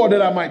do, Lord,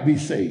 that I might be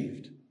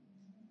saved?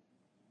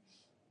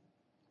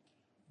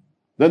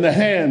 Then the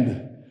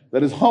hand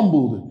that is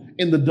humbled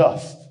in the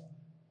dust.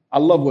 I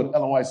love what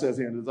Ellen White says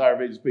here in Desire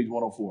of Ages, page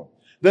 104.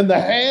 Then the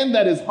hand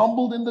that is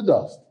humbled in the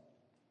dust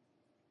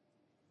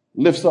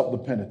lifts up the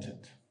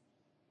penitent.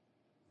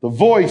 The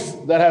voice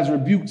that has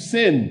rebuked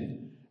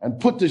sin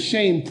and put to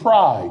shame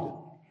pride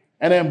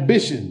and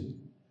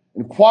ambition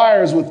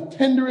inquires with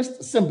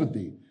tenderest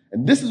sympathy.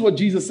 And this is what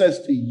Jesus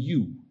says to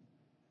you.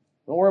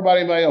 Don't worry about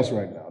anybody else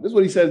right now. This is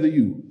what he says to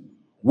you.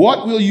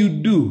 What will you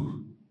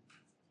do?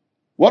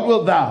 What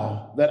wilt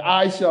thou that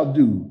I shall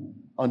do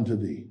unto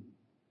thee?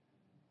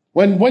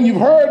 When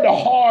you've heard the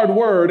hard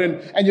word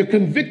and you're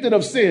convicted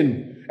of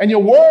sin, and you're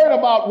worried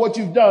about what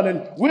you've done,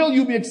 and will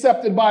you be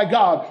accepted by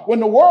God? When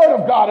the word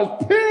of God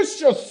has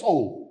pierced your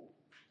soul,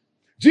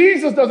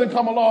 Jesus doesn't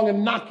come along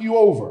and knock you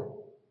over.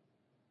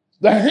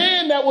 The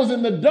hand that was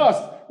in the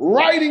dust,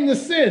 writing the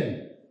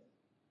sin,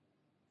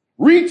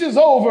 reaches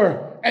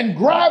over and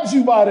grabs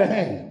you by the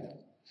hand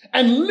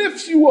and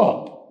lifts you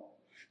up.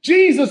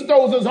 Jesus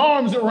throws his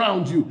arms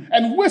around you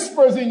and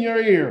whispers in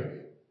your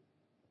ear,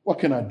 what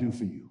can I do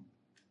for you?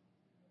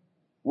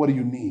 What do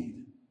you need?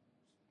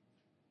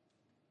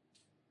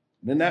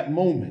 And in that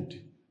moment,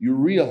 you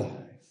realize,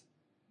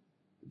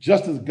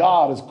 just as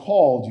God has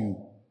called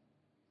you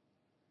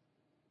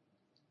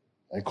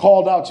and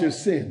called out your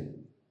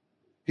sin,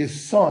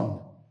 his son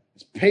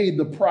has paid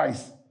the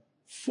price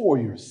for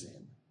your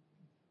sin.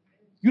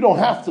 You don't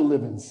have to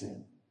live in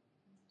sin.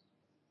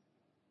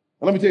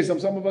 And let me tell you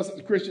something. Some of us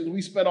as Christians,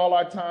 we spend all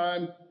our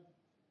time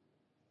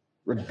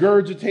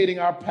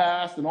regurgitating our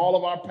past and all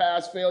of our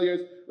past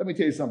failures. Let me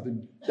tell you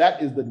something.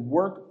 That is the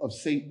work of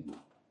Satan.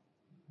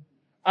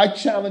 I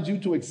challenge you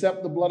to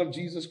accept the blood of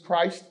Jesus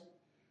Christ,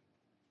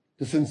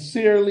 to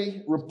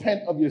sincerely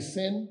repent of your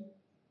sin.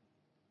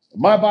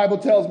 My Bible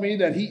tells me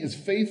that he is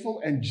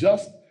faithful and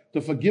just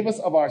to forgive us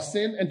of our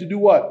sin and to do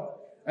what?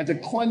 And to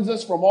cleanse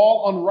us from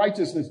all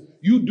unrighteousness.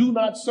 You do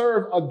not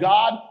serve a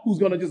God who's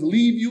going to just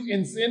leave you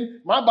in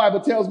sin. My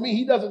Bible tells me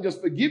he doesn't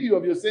just forgive you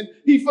of your sin,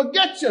 he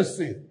forgets your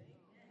sin.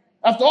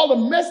 After all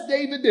the mess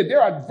David did,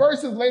 there are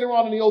verses later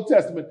on in the Old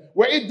Testament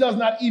where it does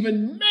not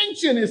even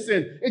mention his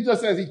sin. It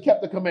just says he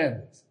kept the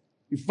commandments.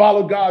 He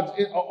followed God's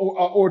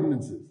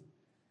ordinances.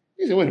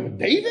 You say, wait a minute,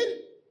 David?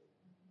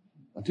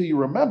 Until you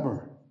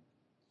remember,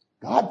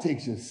 God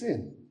takes your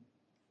sin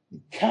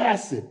and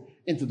casts it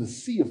into the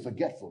sea of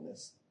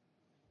forgetfulness.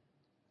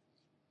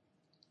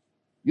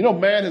 You know,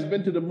 man has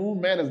been to the moon.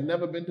 Man has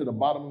never been to the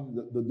bottom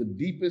of the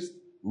deepest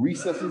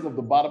recesses of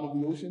the bottom of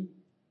the ocean.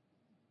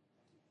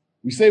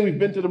 We say we've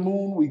been to the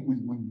moon.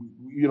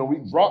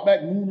 We brought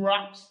back moon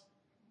rocks.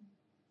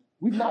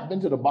 We've not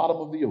been to the bottom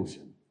of the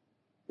ocean.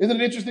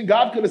 Isn't it interesting?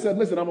 God could have said,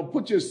 listen, I'm going to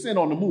put your sin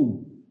on the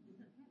moon.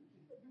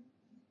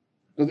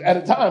 Because at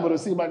a time, it would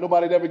have seemed like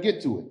nobody'd ever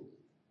get to it.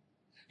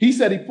 He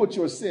said he put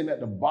your sin at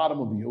the bottom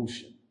of the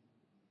ocean.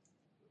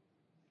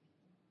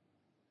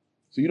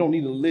 So you don't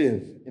need to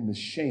live in the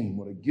shame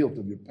or the guilt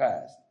of your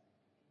past.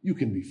 You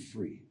can be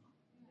free.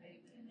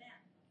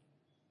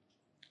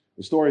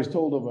 The story is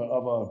told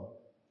of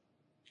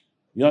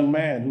a young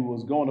man who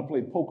was going to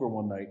play poker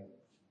one night.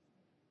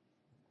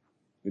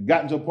 It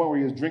gotten to a point where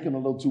he was drinking a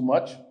little too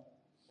much.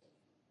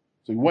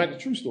 So he went,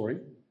 true story,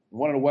 in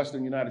one of the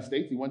western United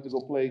States, he went to go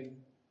play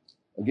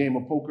a game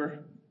of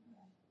poker.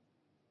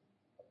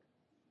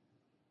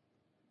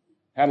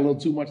 Had a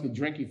little too much to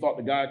drink. He thought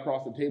the guy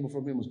across the table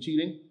from him was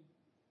cheating.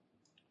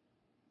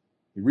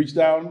 He reached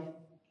down,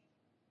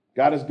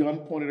 got his gun,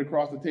 pointed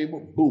across the table,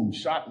 boom,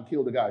 shot and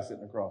killed the guy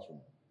sitting across from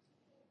him.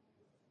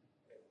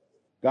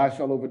 Guy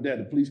fell over dead.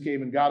 The police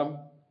came and got him,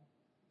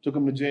 took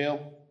him to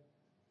jail.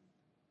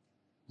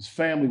 His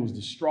family was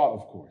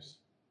distraught, of course.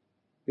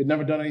 He'd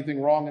never done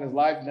anything wrong in his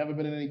life, never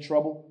been in any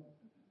trouble.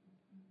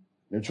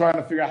 They're trying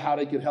to figure out how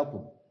they could help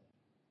him.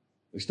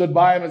 They stood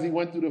by him as he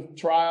went through the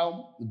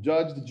trial. The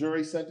judge, the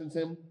jury sentenced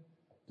him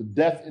to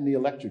death in the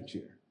electric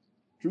chair.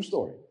 True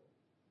story.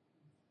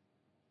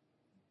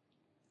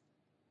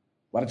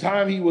 By the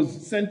time he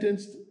was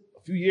sentenced,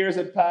 a few years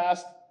had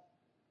passed.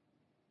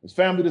 His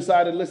family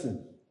decided,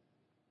 listen,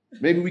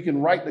 maybe we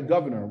can write the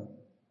governor,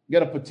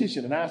 get a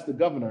petition and ask the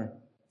governor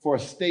for a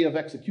stay of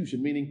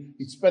execution, meaning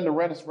he'd spend the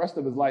rest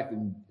of his life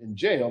in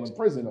jail, in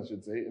prison, I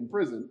should say, in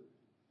prison,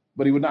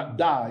 but he would not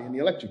die in the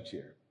electric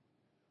chair.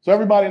 So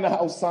everybody in the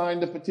house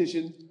signed the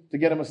petition to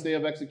get him a stay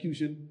of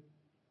execution.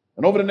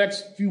 And over the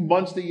next few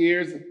months to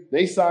years,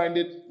 they signed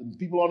it. The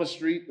people on the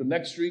street, the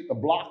next street, the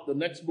block, the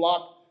next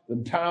block,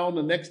 the town,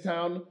 the next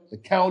town, the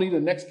county, the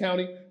next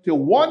county, till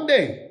one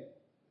day,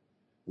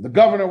 the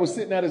governor was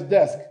sitting at his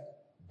desk,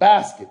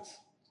 baskets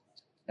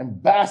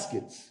and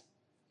baskets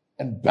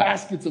and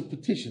baskets of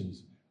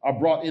petitions are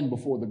brought in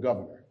before the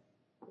governor.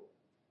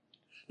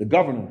 The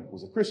governor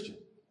was a Christian.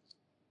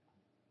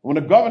 When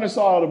the governor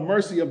saw the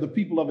mercy of the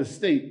people of his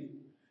state,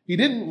 he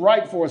didn't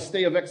write for a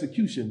stay of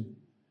execution.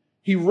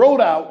 He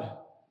wrote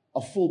out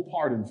a full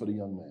pardon for the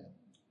young man.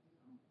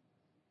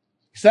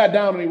 He sat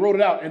down and he wrote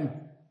it out, and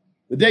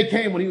the day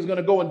came when he was going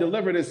to go and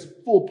deliver this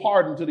full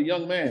pardon to the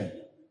young man.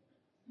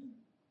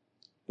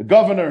 The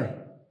governor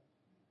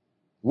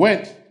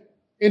went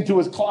into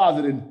his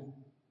closet and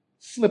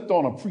slipped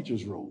on a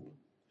preacher's robe.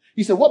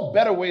 He said, what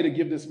better way to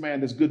give this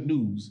man this good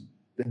news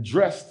than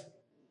dressed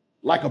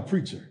like a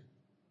preacher?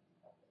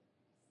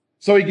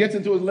 So he gets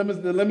into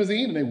the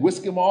limousine and they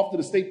whisk him off to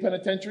the state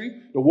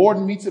penitentiary. The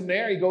warden meets him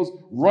there. He goes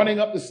running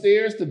up the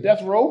stairs to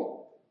death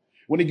row.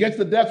 When he gets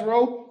to death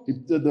row,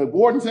 the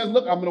warden says,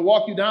 look, I'm going to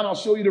walk you down. I'll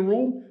show you the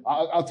room.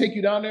 I'll take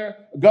you down there,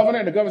 governor.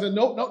 And the governor says,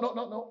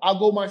 no. I'll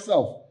go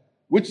myself.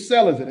 Which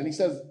cell is it? And he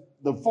says,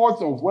 the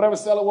fourth or whatever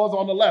cell it was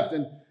on the left.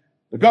 And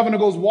the governor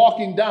goes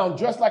walking down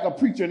dressed like a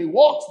preacher, and he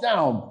walks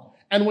down.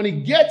 And when he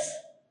gets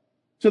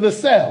to the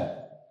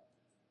cell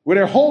where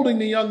they're holding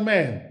the young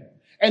man,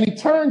 and he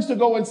turns to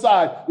go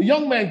inside, the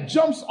young man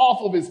jumps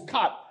off of his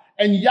cot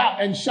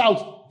and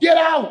shouts, get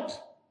out.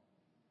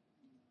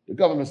 The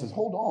governor says,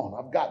 hold on,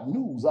 I've got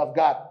news. I've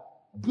got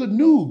good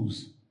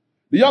news.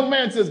 The young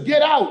man says,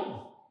 get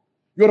out.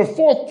 You're the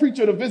fourth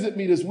preacher to visit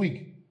me this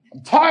week.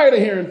 I'm tired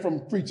of hearing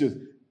from preachers.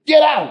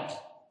 Get out.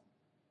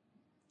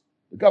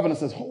 The governor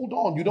says, hold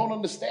on, you don't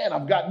understand.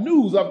 I've got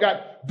news. I've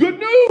got good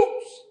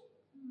news.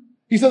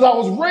 He says, I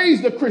was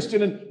raised a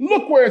Christian and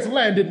look where it's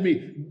landed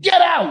me.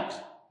 Get out.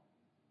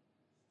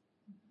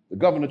 The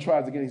governor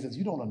tries again. He says,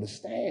 you don't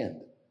understand.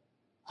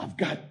 I've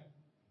got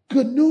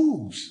good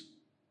news.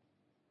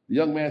 The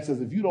young man says,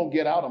 if you don't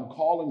get out, I'm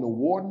calling the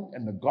warden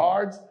and the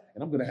guards,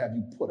 and I'm going to have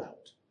you put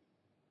out.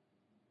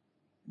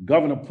 The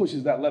governor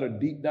pushes that letter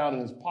deep down in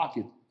his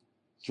pocket,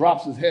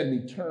 drops his head,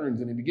 and he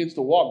turns, and he begins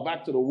to walk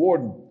back to the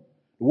warden.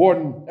 The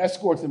warden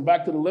escorts him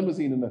back to the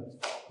limousine, and the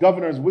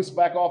Governor is whisked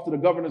back off to the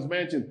governor's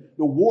mansion.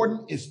 The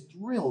warden is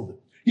thrilled.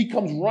 He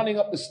comes running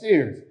up the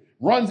stairs,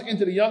 runs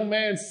into the young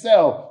man's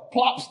cell,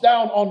 plops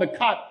down on the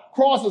cot,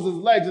 crosses his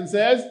legs and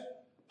says,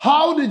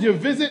 "How did your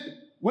visit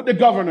with the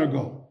governor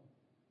go?"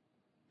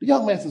 The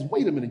young man says,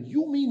 "Wait a minute,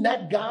 you mean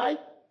that guy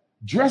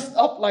dressed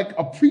up like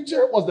a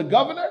preacher was the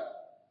governor?"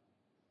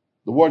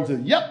 The warden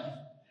says, "Yep.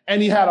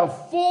 And he had a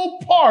full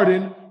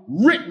pardon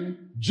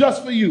written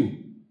just for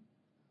you."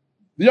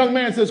 The young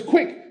man says,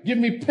 "Quick, give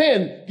me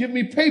pen, give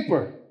me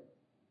paper."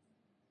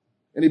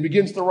 And he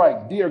begins to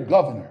write, "Dear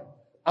Governor,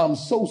 I'm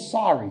so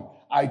sorry.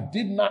 I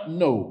did not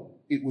know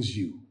it was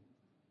you."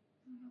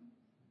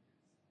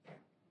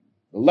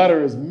 The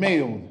letter is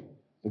mailed.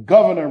 The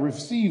governor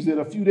receives it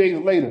a few days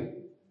later.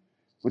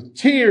 With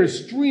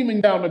tears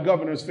streaming down the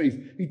governor's face,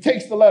 he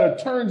takes the letter,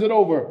 turns it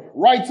over,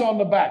 writes on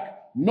the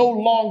back, "No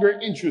longer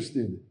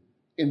interested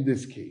in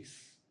this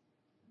case."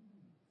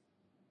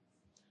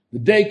 The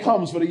day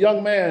comes for the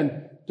young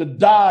man to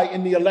die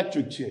in the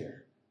electric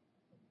chair.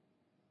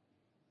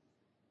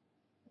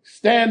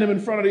 Stand him in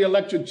front of the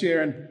electric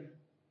chair and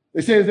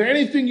they say, "Is there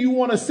anything you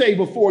want to say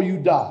before you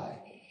die?"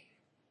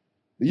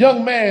 The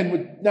young man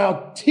with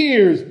now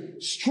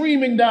tears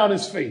streaming down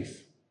his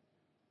face,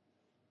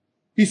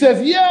 he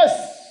says,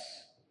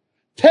 "Yes,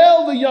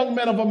 tell the young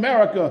men of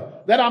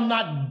America that I'm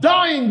not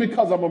dying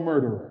because I'm a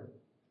murderer.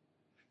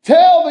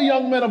 Tell the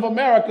young men of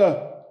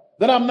America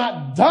that I'm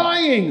not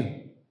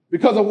dying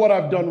because of what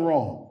I've done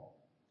wrong."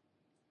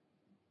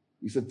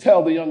 He said,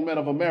 "Tell the young men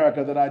of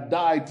America that I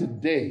died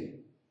today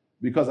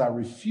because I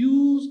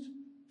refused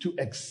to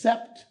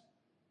accept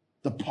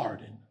the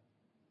pardon."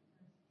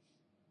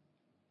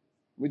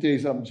 Let me tell you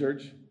something,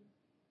 church.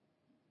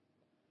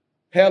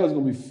 Hell is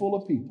going to be full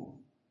of people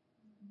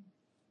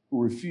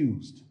who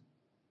refused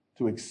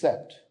to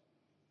accept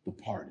the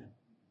pardon.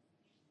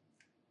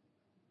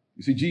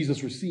 You see,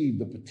 Jesus received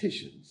the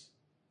petitions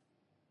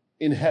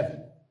in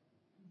heaven,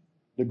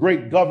 the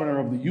great governor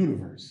of the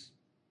universe.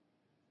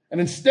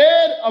 And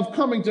instead of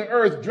coming to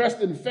earth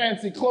dressed in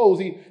fancy clothes,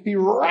 he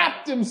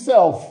wrapped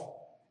himself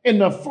in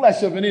the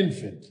flesh of an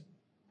infant,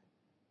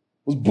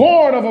 was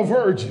born of a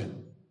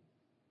virgin.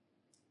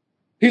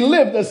 He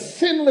lived a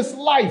sinless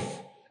life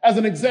as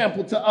an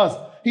example to us.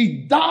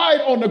 He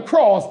died on the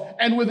cross,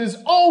 and with his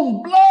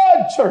own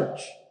blood,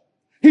 church,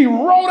 he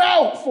wrote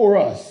out for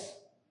us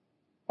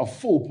a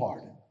full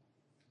pardon.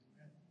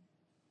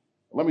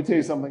 Let me tell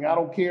you something. I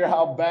don't care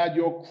how bad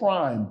your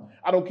crime.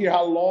 I don't care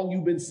how long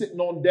you've been sitting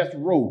on death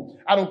row.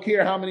 I don't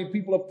care how many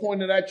people have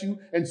pointed at you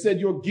and said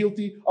you're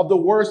guilty of the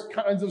worst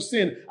kinds of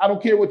sin. I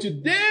don't care what you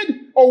did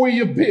or where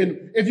you've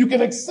been. If you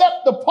can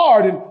accept the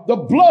pardon, the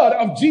blood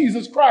of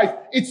Jesus Christ,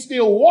 it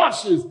still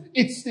washes,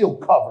 it still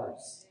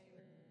covers.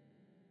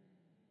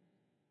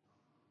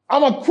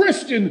 I'm a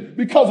Christian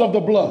because of the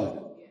blood.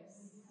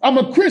 I'm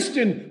a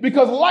Christian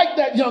because, like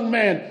that young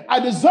man, I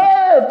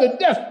deserve the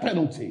death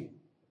penalty.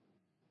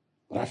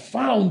 But I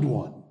found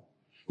one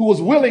who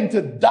was willing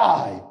to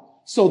die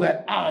so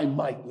that I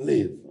might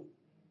live.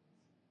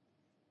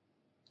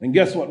 And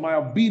guess what? My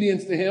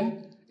obedience to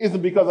him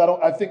isn't because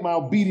I think my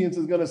obedience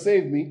is going to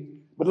save me.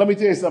 But let me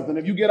tell you something.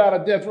 If you get out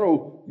of death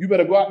row, you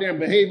better go out there and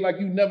behave like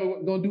you never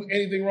going to do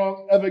anything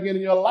wrong ever again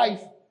in your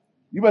life.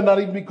 You better not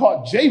even be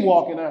caught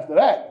jaywalking after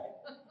that.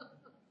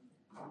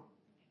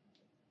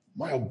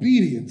 My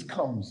obedience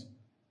comes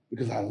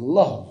because I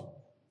love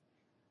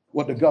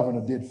what the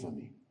governor did for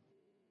me.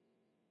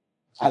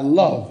 I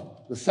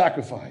love the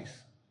sacrifice.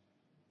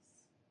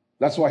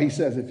 That's why he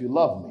says, if you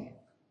love me,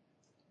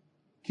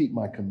 keep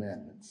my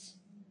commandments.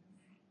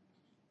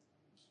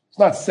 It's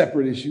not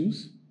separate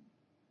issues.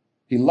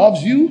 He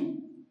loves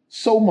you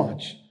so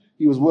much,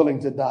 he was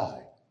willing to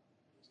die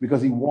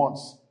because he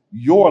wants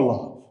your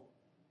love.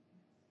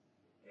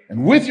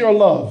 And with your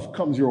love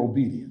comes your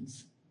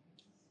obedience.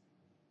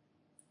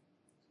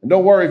 And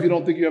don't worry if you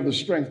don't think you have the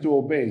strength to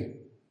obey.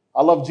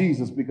 I love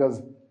Jesus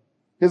because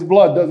his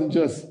blood doesn't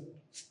just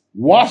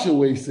wash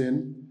away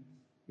sin.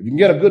 If you can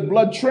get a good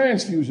blood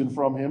transfusion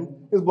from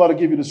him, his blood will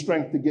give you the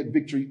strength to get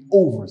victory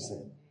over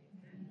sin.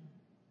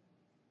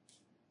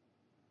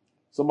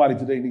 Somebody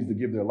today needs to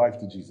give their life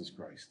to Jesus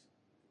Christ.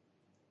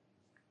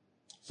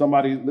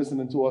 Somebody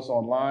listening to us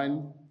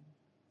online,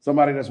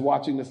 somebody that's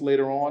watching this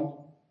later on,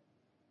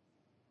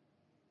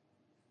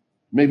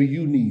 maybe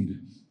you need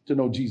to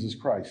know Jesus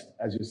Christ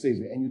as your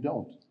Savior, and you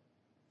don't.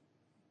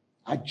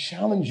 I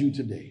challenge you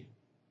today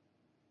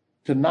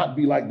to not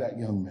be like that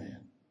young man.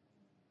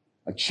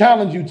 I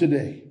challenge you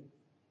today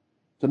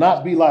to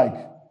not be like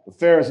the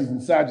Pharisees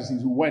and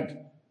Sadducees who went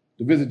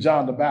to visit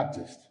John the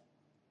Baptist.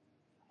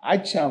 I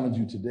challenge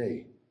you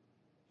today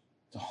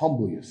to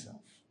humble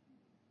yourself.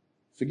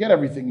 Forget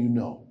everything you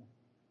know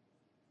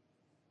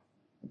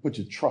and put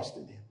your trust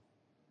in him.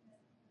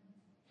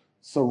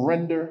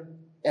 Surrender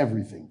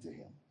everything to him.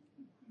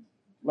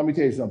 Let me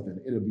tell you something.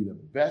 It'll be the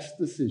best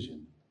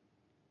decision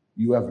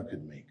you ever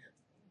could make.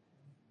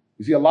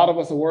 You see, a lot of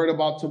us are worried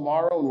about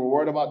tomorrow and we're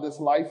worried about this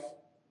life.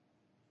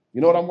 You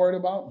know what I'm worried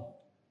about?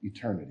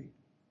 Eternity.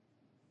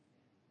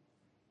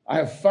 I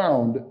have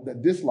found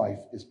that this life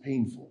is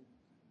painful.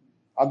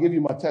 I'll give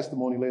you my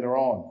testimony later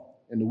on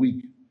in the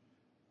week.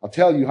 I'll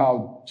tell you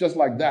how, just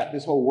like that,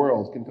 this whole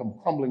world can come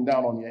crumbling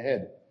down on your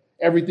head.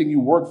 Everything you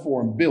worked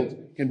for and built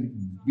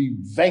can be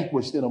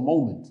vanquished in a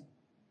moment.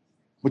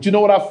 But you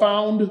know what I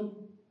found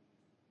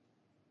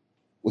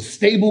was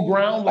stable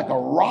ground like a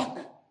rock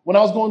when I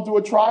was going through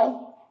a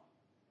trial?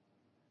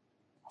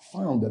 I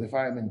found that if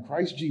I am in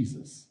Christ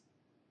Jesus,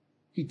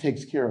 he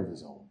takes care of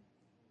his own.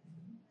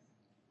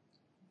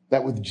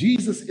 That with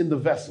Jesus in the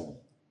vessel,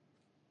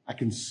 I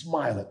can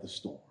smile at the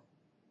storm.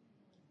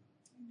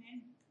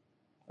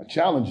 I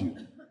challenge you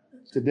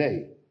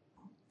today,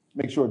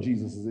 make sure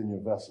Jesus is in your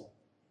vessel.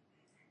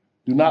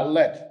 Do not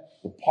let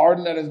the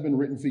pardon that has been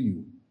written for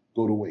you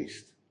go to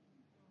waste.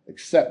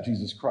 Accept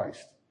Jesus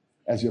Christ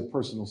as your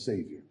personal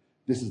Savior.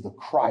 This is the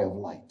cry of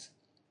light.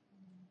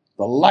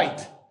 The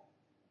light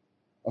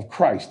of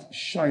Christ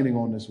shining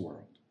on this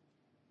world.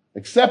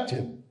 Accept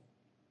him,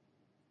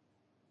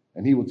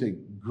 and he will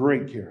take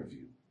great care of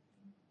you.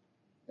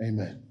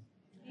 Amen.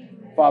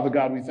 Amen. Father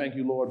God, we thank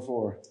you, Lord,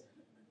 for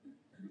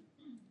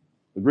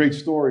the great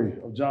story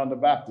of John the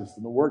Baptist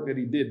and the work that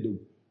he did, the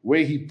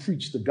way he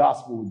preached the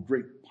gospel with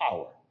great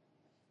power.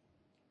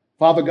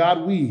 Father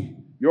God, we,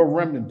 your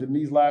remnant in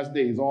these last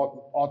days,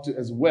 ought to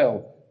as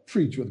well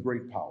preach with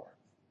great power.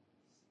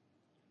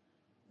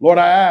 Lord,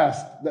 I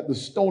ask that the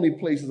stony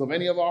places of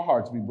any of our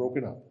hearts be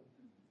broken up.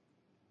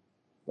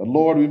 That,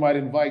 Lord, we might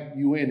invite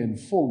you in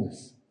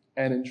fullness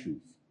and in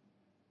truth.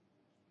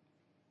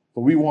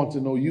 For we want to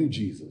know you,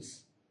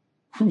 Jesus,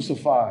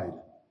 crucified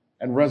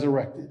and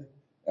resurrected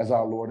as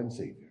our Lord and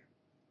Savior.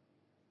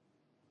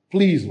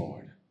 Please,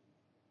 Lord,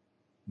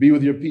 be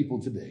with your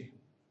people today.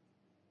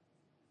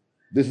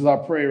 This is our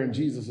prayer in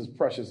Jesus'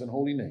 precious and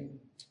holy name.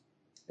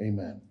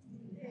 Amen.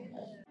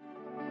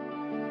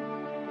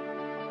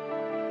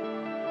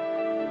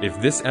 If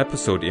this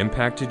episode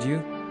impacted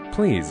you,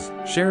 please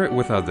share it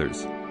with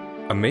others.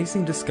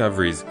 Amazing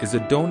Discoveries is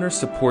a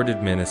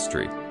donor-supported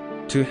ministry.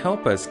 To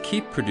help us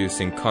keep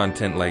producing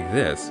content like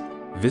this,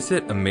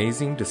 visit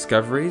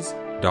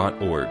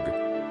amazingdiscoveries.org.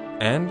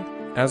 And,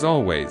 as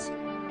always,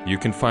 you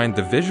can find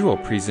the visual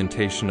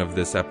presentation of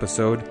this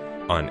episode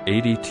on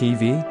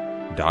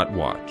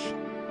adtv.watch.